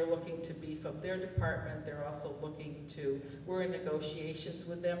 They're looking to beef up their department. They're also looking to, we're in negotiations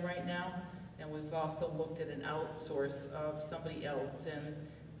with them right now, and we've also looked at an outsource of somebody else, and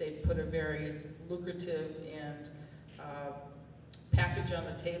they put a very lucrative and package on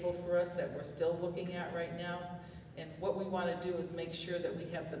the table for us that we're still looking at right now. And what we want to do is make sure that we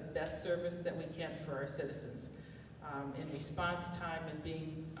have the best service that we can for our citizens. In response time and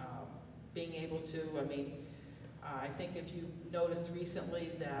being able to, I mean, I think if you noticed recently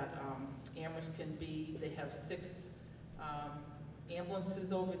that Amherst they have 6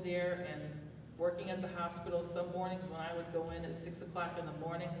 ambulances over there and working at the hospital. Some mornings when I would go in at 6 o'clock in the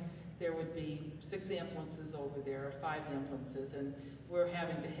morning, there would be 6 ambulances over there, or 5 ambulances, and we're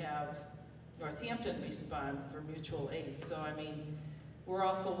having to have Northampton respond for mutual aid. So, I mean, we're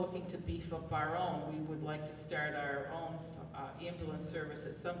also looking to beef up our own. We would like to start our own ambulance service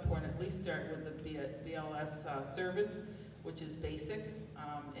at some point, at least start with the BLS service, which is basic,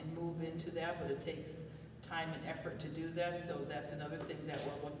 and move into that, but it takes time and effort to do that, so that's another thing that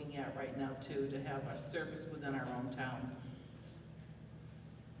we're looking at right now too, to have a service within our own town.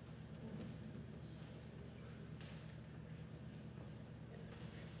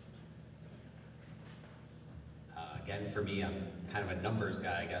 Again, for me, I'm kind of a numbers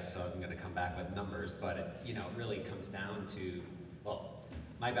guy, I guess, so I'm going to come back with numbers, but it, you know, really comes down to, well,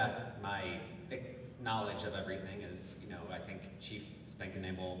 my knowledge of everything is, you know, I think Chief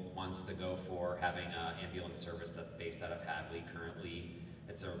Spankenable wants to go for having an ambulance service that's based out of Hadley. Currently,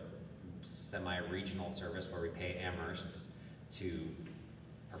 it's a semi-regional service where we pay Amherst to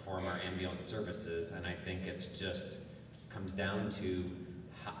perform our ambulance services, and I think it's just comes down to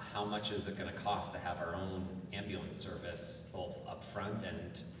how much is it going to cost to have our own ambulance service, both up front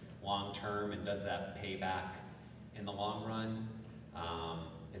and long term, and does that pay back in the long run?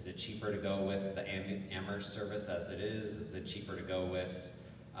 Is it cheaper to go with the Amherst service as it is? Is it cheaper to go with,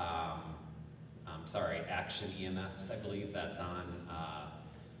 Action EMS, I believe that's on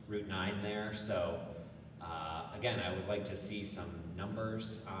Route 9 there. So again, I would like to see some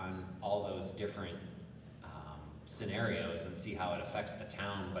numbers on all those different scenarios and see how it affects the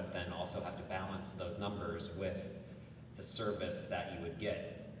town, but then also have to balance those numbers with the service that you would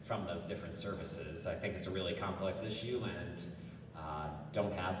get from those different services. I think it's a really complex issue and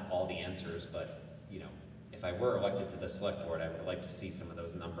don't have all the answers, but you know, if if I were elected to the select board, I would like to see some of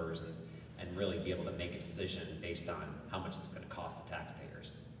those numbers and really be able to make a decision based on how much it's going to cost the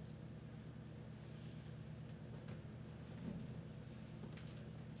taxpayers.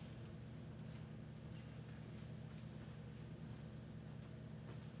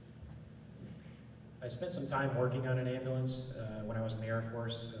 I spent some time working on an ambulance when I was in the Air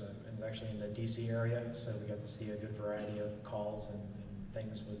Force. I was actually in the DC area, so we got to see a good variety of calls and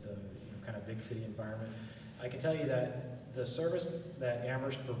things with the kind of big city environment. I can tell you that the service that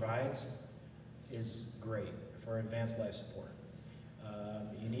Amherst provides is great for advanced life support.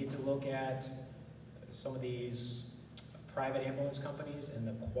 You need to look at some of these private ambulance companies and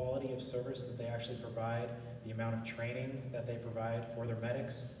the quality of service that they actually provide, the amount of training that they provide for their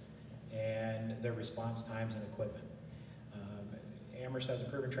medics, and their response times and equipment. Amherst has a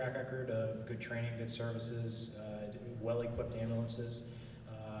proven track record of good training, good services, well-equipped ambulances.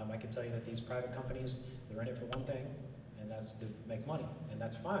 I can tell you that these private companies, they're in it for one thing, and that's to make money, and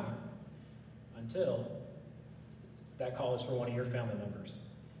that's fine until that call is for one of your family members.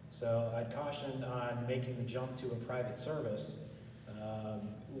 So I'd caution on making the jump to a private service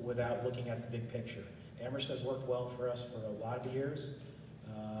without looking at the big picture. Amherst has worked well for us for a lot of years,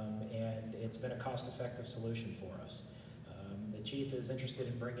 and it's been a cost-effective solution for us. The chief is interested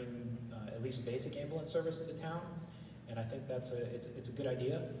in bringing at least basic ambulance service to the town, and I think that's it's a good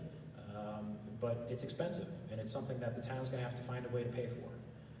idea, but it's expensive, and it's something that the town's going to have to find a way to pay for.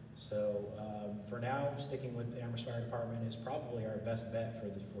 So for now, sticking with the Amherst Fire Department is probably our best bet for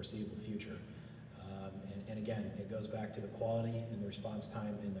the foreseeable future. And again, it goes back to the quality and the response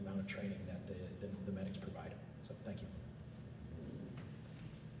time and the amount of training that the medics provide. So thank you.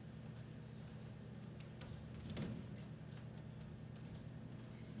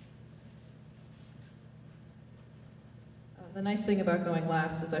 The nice thing about going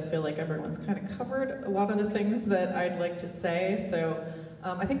last is I feel like everyone's kind of covered a lot of the things that I'd like to say. So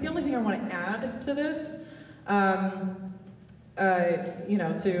I think the only thing I want to add to this,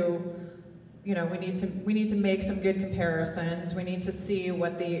 we need to make some good comparisons. We need to see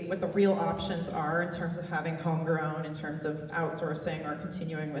what the real options are in terms of having homegrown, in terms of outsourcing or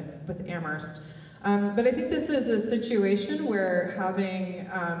continuing with Amherst. But I think this is a situation where having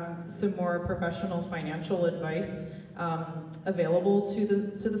some more professional financial advice available to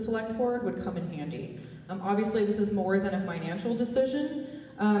the select board would come in handy. Obviously, this is more than a financial decision,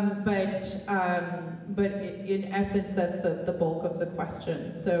 but in essence, that's the bulk of the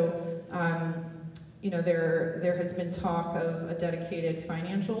question. So, there has been talk of a dedicated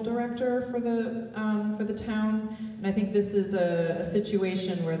financial director for the town, and I think this is a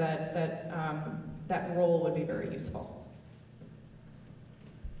situation where that role would be very useful.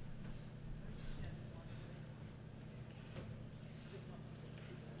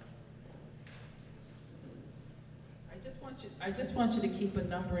 I just want you to keep a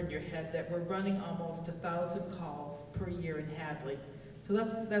number in your head that we're running almost 1,000 calls per year in Hadley. So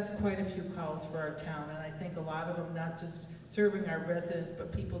that's quite a few calls for our town, and I think a lot of them not just serving our residents,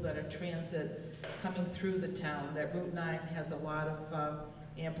 but people that are transit coming through the town. That Route 9 has a lot of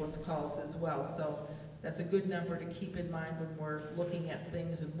ambulance calls as well. So that's a good number to keep in mind when we're looking at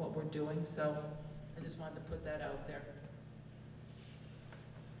things and what we're doing. So I just wanted to put that out there.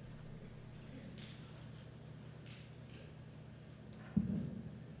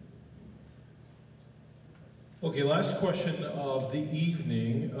 Okay, last question of the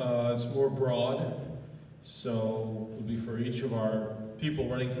evening. It's more broad, so it'll be for each of our people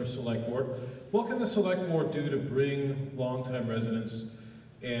running for select board. What can the select board do to bring longtime residents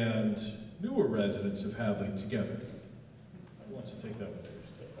and newer residents of Hadley together? Who wants to take that one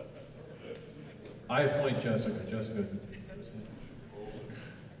first? I appoint Jessica. Jessica.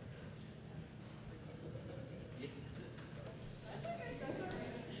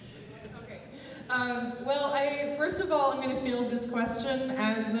 Well, first of all, I'm going to field this question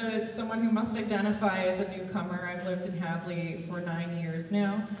as someone who must identify as a newcomer. I've lived in Hadley for 9 years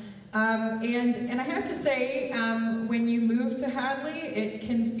now. And I have to say, when you move to Hadley, it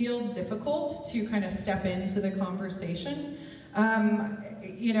can feel difficult to kind of step into the conversation.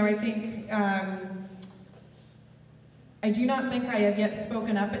 I think, I do not think I have yet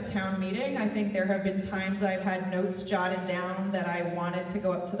spoken up at town meeting. I think there have been times I've had notes jotted down that I wanted to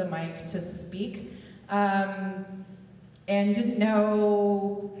go up to the mic to speak, and didn't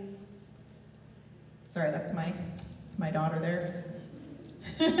know, sorry, that's my daughter there.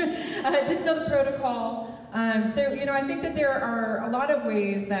 I didn't know the protocol. So, I think that there are a lot of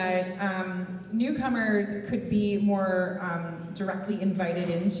ways that newcomers could be more directly invited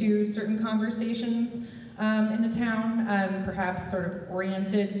into certain conversations in the town, perhaps sort of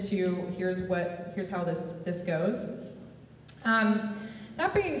oriented to here's what here's how this goes.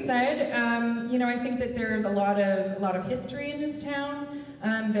 That being said, I think that there's a lot of history in this town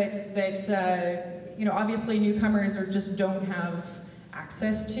that obviously newcomers just don't have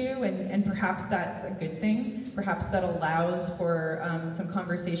access to, and perhaps that's a good thing. Perhaps that allows for some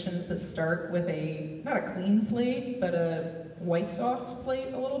conversations that start with not a clean slate, but a wiped off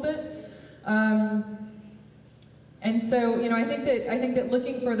slate a little bit. And so, I think that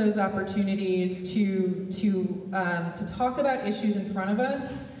looking for those opportunities to talk about issues in front of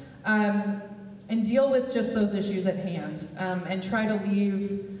us and deal with just those issues at hand, and try to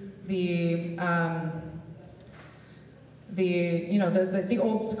leave the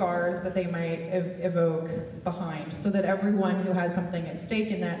old scars that they might evoke behind, so that everyone who has something at stake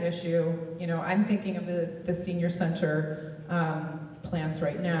in that issue, I'm thinking of the senior center plans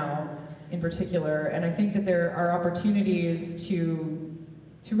right now in particular, and I think that there are opportunities to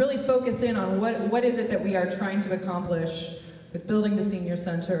really focus in on what is it that we are trying to accomplish with building the senior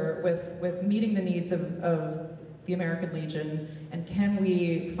center, with meeting the needs of the American Legion, and can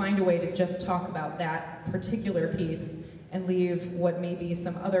we find a way to just talk about that particular piece and leave what may be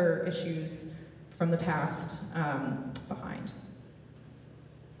some other issues from the past behind.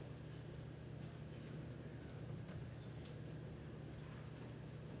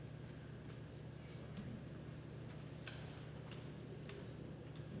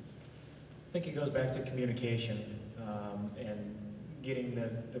 I think it goes back to communication and getting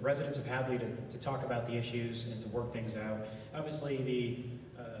the residents of Hadley to talk about the issues and to work things out. Obviously,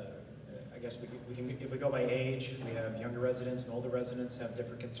 I guess we can, if we go by age, we have younger residents and older residents have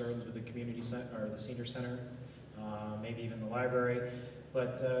different concerns with the community center or the senior center, maybe even the library.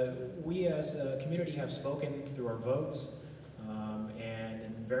 But we as a community have spoken through our votes and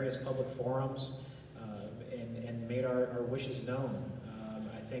in various public forums and made our wishes known.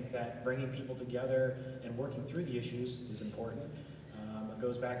 I think that bringing people together and working through the issues is important. It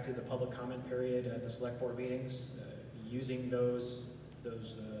goes back to the public comment period at the select board meetings, using those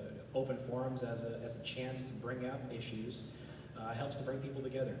open forums as a chance to bring up issues helps to bring people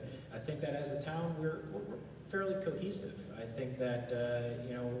together. I think that as a town, we're fairly cohesive. I think that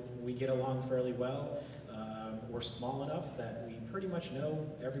we get along fairly well. We're small enough that we pretty much know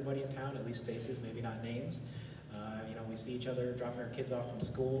everybody in town, at least faces, maybe not names. We see each other dropping our kids off from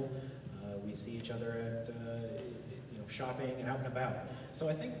school. We see each other at shopping and out and about. So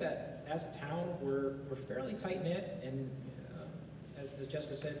I think that as a town, we're fairly tight knit, and as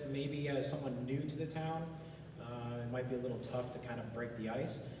Jessica said, maybe as someone new to the town, it might be a little tough to kind of break the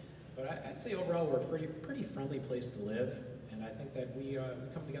ice. But I'd say overall we're a pretty friendly place to live, and I think that we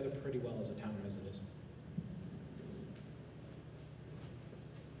come together pretty well as a town as it is.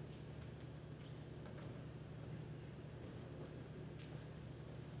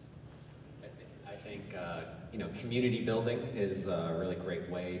 I think community building is a really great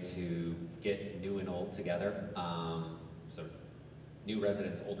way to get new and old together. So new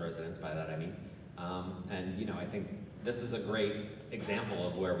residents, old residents, by that I mean. And I think this is a great example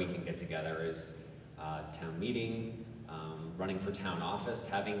of where we can get together is town meeting, running for town office,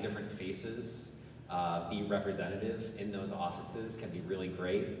 having different faces be representative in those offices can be really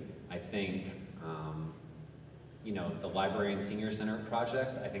great. I think the library and senior center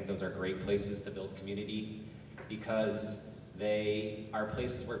projects, I think those are great places to build community because they are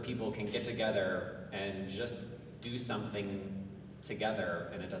places where people can get together and just do something together,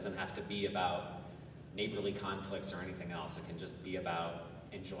 and it doesn't have to be about neighborly conflicts or anything else. It can just be about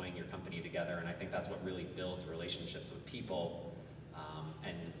enjoying your company together, and I think that's what really builds relationships with people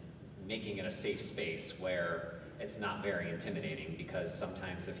and making it a safe space where it's not very intimidating, because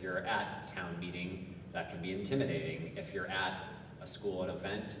sometimes if you're at town meeting, that can be intimidating. If you're at a school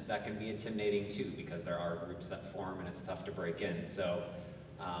event, that can be intimidating too, because there are groups that form and it's tough to break in. So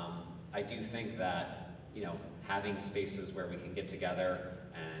I do think that having spaces where we can get together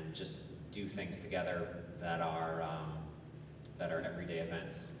and just do things together that are everyday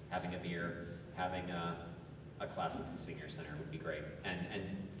events, having a beer, having a class at the senior center would be great, and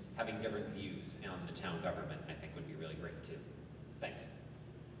having different views on the town government I think would be really great too. Thanks.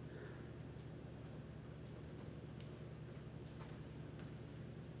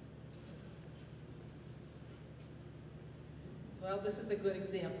 Well, this is a good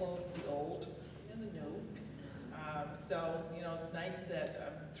example of the old and the new. So, it's nice that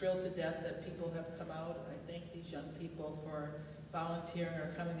I'm thrilled to death that people have come out. I thank these young people for volunteering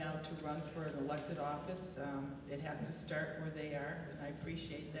or coming out to run for an elected office. It has to start where they are, and I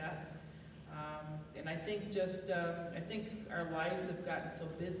appreciate that. And I think I think our lives have gotten so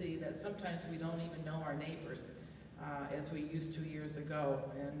busy that sometimes we don't even know our neighbors as we used to years ago.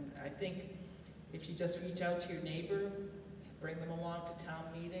 And I think If you just reach out to your neighbor, bring them along to town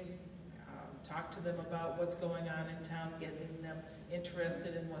meeting, talk to them about what's going on in town, getting them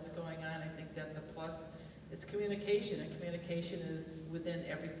interested in what's going on, I think that's a plus. It's communication, and communication is within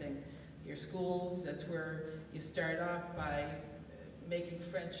everything. Your schools, that's where you start off by making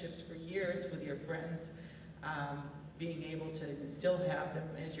friendships for years with your friends, being able to still have them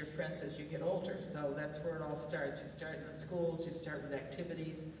as your friends as you get older. So that's where it all starts. You start in the schools, you start with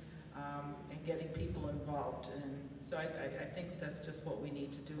activities, and getting people involved. And so I think that's just what we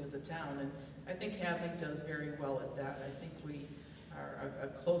need to do as a town. And I think Hadley does very well at that. I think we are a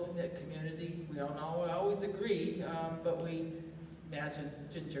close-knit community. We don't always agree, but we, imagine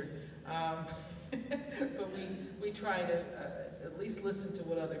Ginger, but we try to at least listen to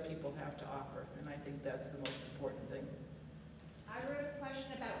what other people have to offer, and I think that's the most important thing. I wrote a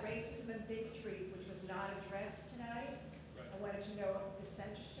question about racism and bigotry, which was not addressed tonight. I wanted to know if the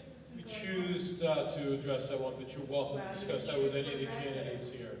censorship has been We going choose not to address that one, but you're welcome to discuss that with any of the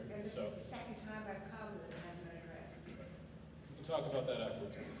candidates here. And this So is the second time I've come that it hasn't been addressed. we'll talk about that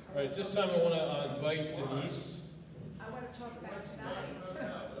afterwards. All right, this time I want to invite Denise. I want to talk about tonight.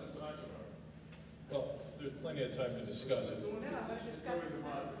 Well, there's plenty of time to discuss it. No, let's discuss it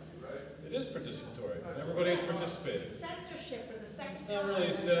tonight. It is participatory. Everybody's participating. Censorship for the second It's not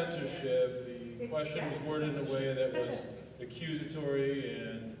really censorship. The question was worded in a way that was accusatory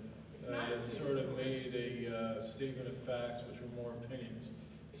and sort of made a statement of facts, which were more opinions.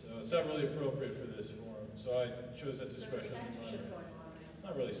 So it's not really appropriate for this forum. So I chose that discretion. It's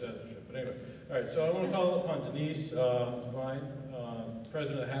not really censorship, but anyway. All right, so I want to call upon Denise Devine,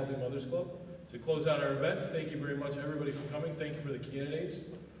 President of Hadley Mothers Club, to close out our event. Thank you very much, everybody, for coming. Thank you for the candidates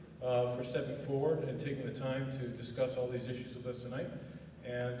for stepping forward and taking the time to discuss all these issues with us tonight.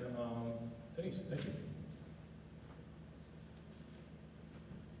 And Denise, thank you.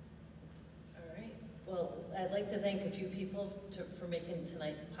 All right. Well, I'd like to thank a few people for making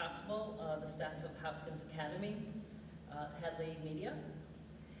tonight possible. The staff of Hopkins Academy, Hadley Media,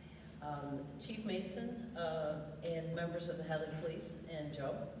 Chief Mason, and members of the Hadley Police, and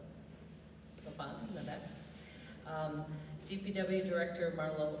Joe Lafont in the back. DPW Director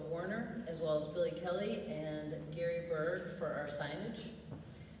Marlo Warner, as well as Billy Kelly and Gary Berg for our signage.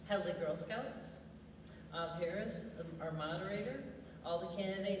 Hadley Girl Scouts, Harris, our moderator, all the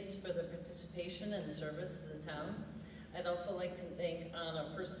candidates for their participation and service to the town. I'd also like to thank, on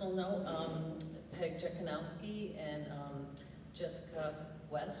a personal note, Peg Jekanowski and Jessica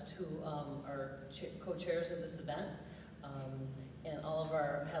West, who are co-chairs of this event, and all of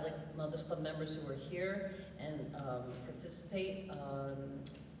our Hadley Mothers Club members who are here and participate.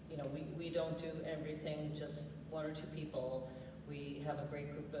 You know, we don't do everything, just one or two people. We have a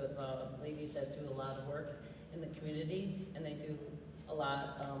great group of ladies that do a lot of work in the community, and they do a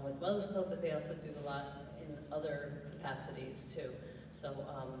lot with Mothers Club, but they also do a lot in other capacities too. So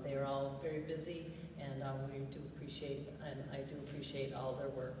they are all very busy, and we do appreciate, and I do appreciate all their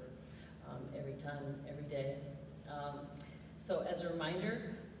work every time, every day. So as a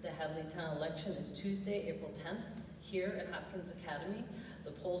reminder, the Hadley Town election is Tuesday, April 10th, here at Hopkins Academy.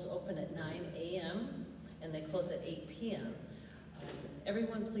 The polls open at 9 a.m. and they close at 8 p.m.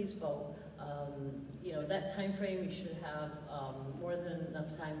 Everyone please vote. You know, that time frame, you should have more than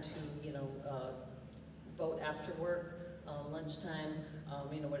enough time to, you know, vote after work, lunchtime,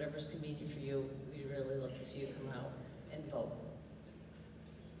 you know, whatever's convenient for you. We'd really love to see you come out and vote.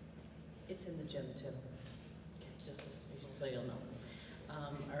 It's in the gym too, just so you'll know.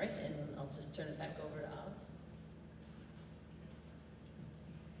 All right, and I'll just turn it back over to Av.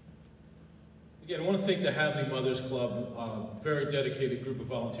 Again, I want to thank the Hadley Mothers Club, very dedicated group of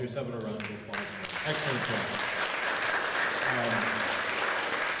volunteers. Have a round of applause. Excellent job.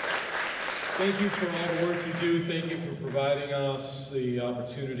 Thank you for all the work you do. Thank you for providing us the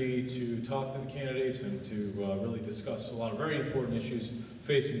opportunity to talk to the candidates and to really discuss a lot of very important issues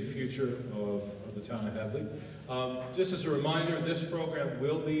facing the future of the town of Hadley. Just as a reminder, this program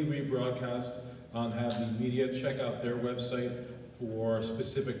will be rebroadcast on Hadley Media. Check out their website for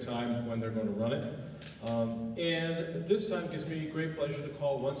specific times when they're going to run it. And at this time, it gives me great pleasure to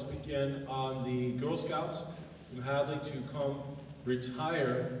call once again on the Girl Scouts from Hadley to come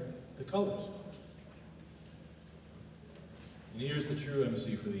retire the colors. And here's the true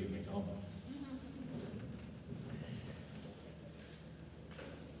MC for the evening, Alma.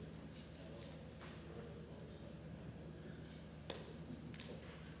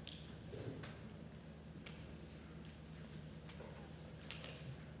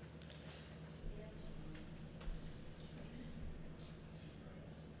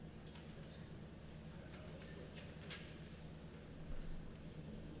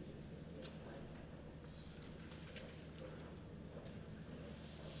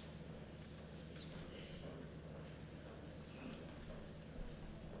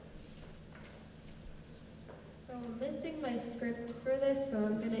 I'm missing my script for this, so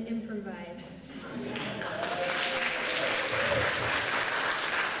I'm going to improvise. Okay,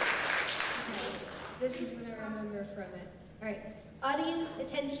 this is what I remember from it. All right, audience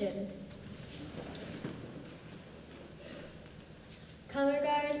attention. Color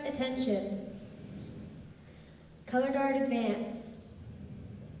guard attention. Color guard advance.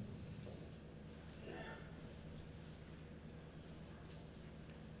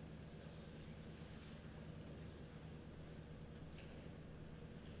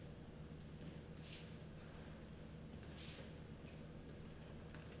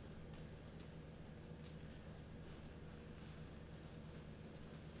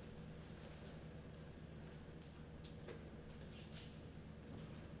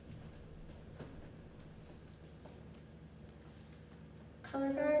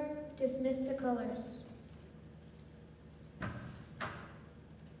 Color guard, dismiss the colors.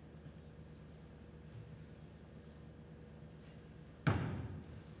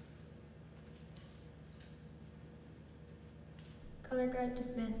 Color guard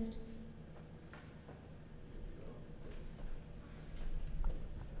dismissed.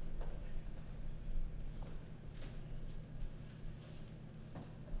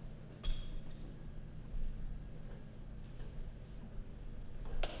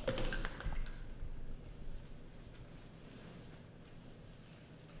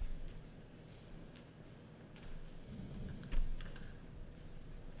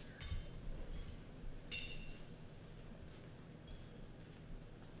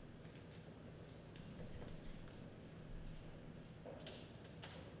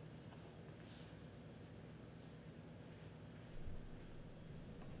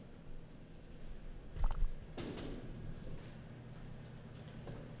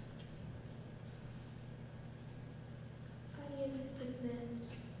 Audience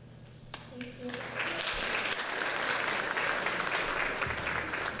dismissed. Thank you.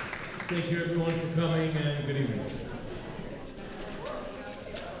 Thank you everyone for coming and good evening.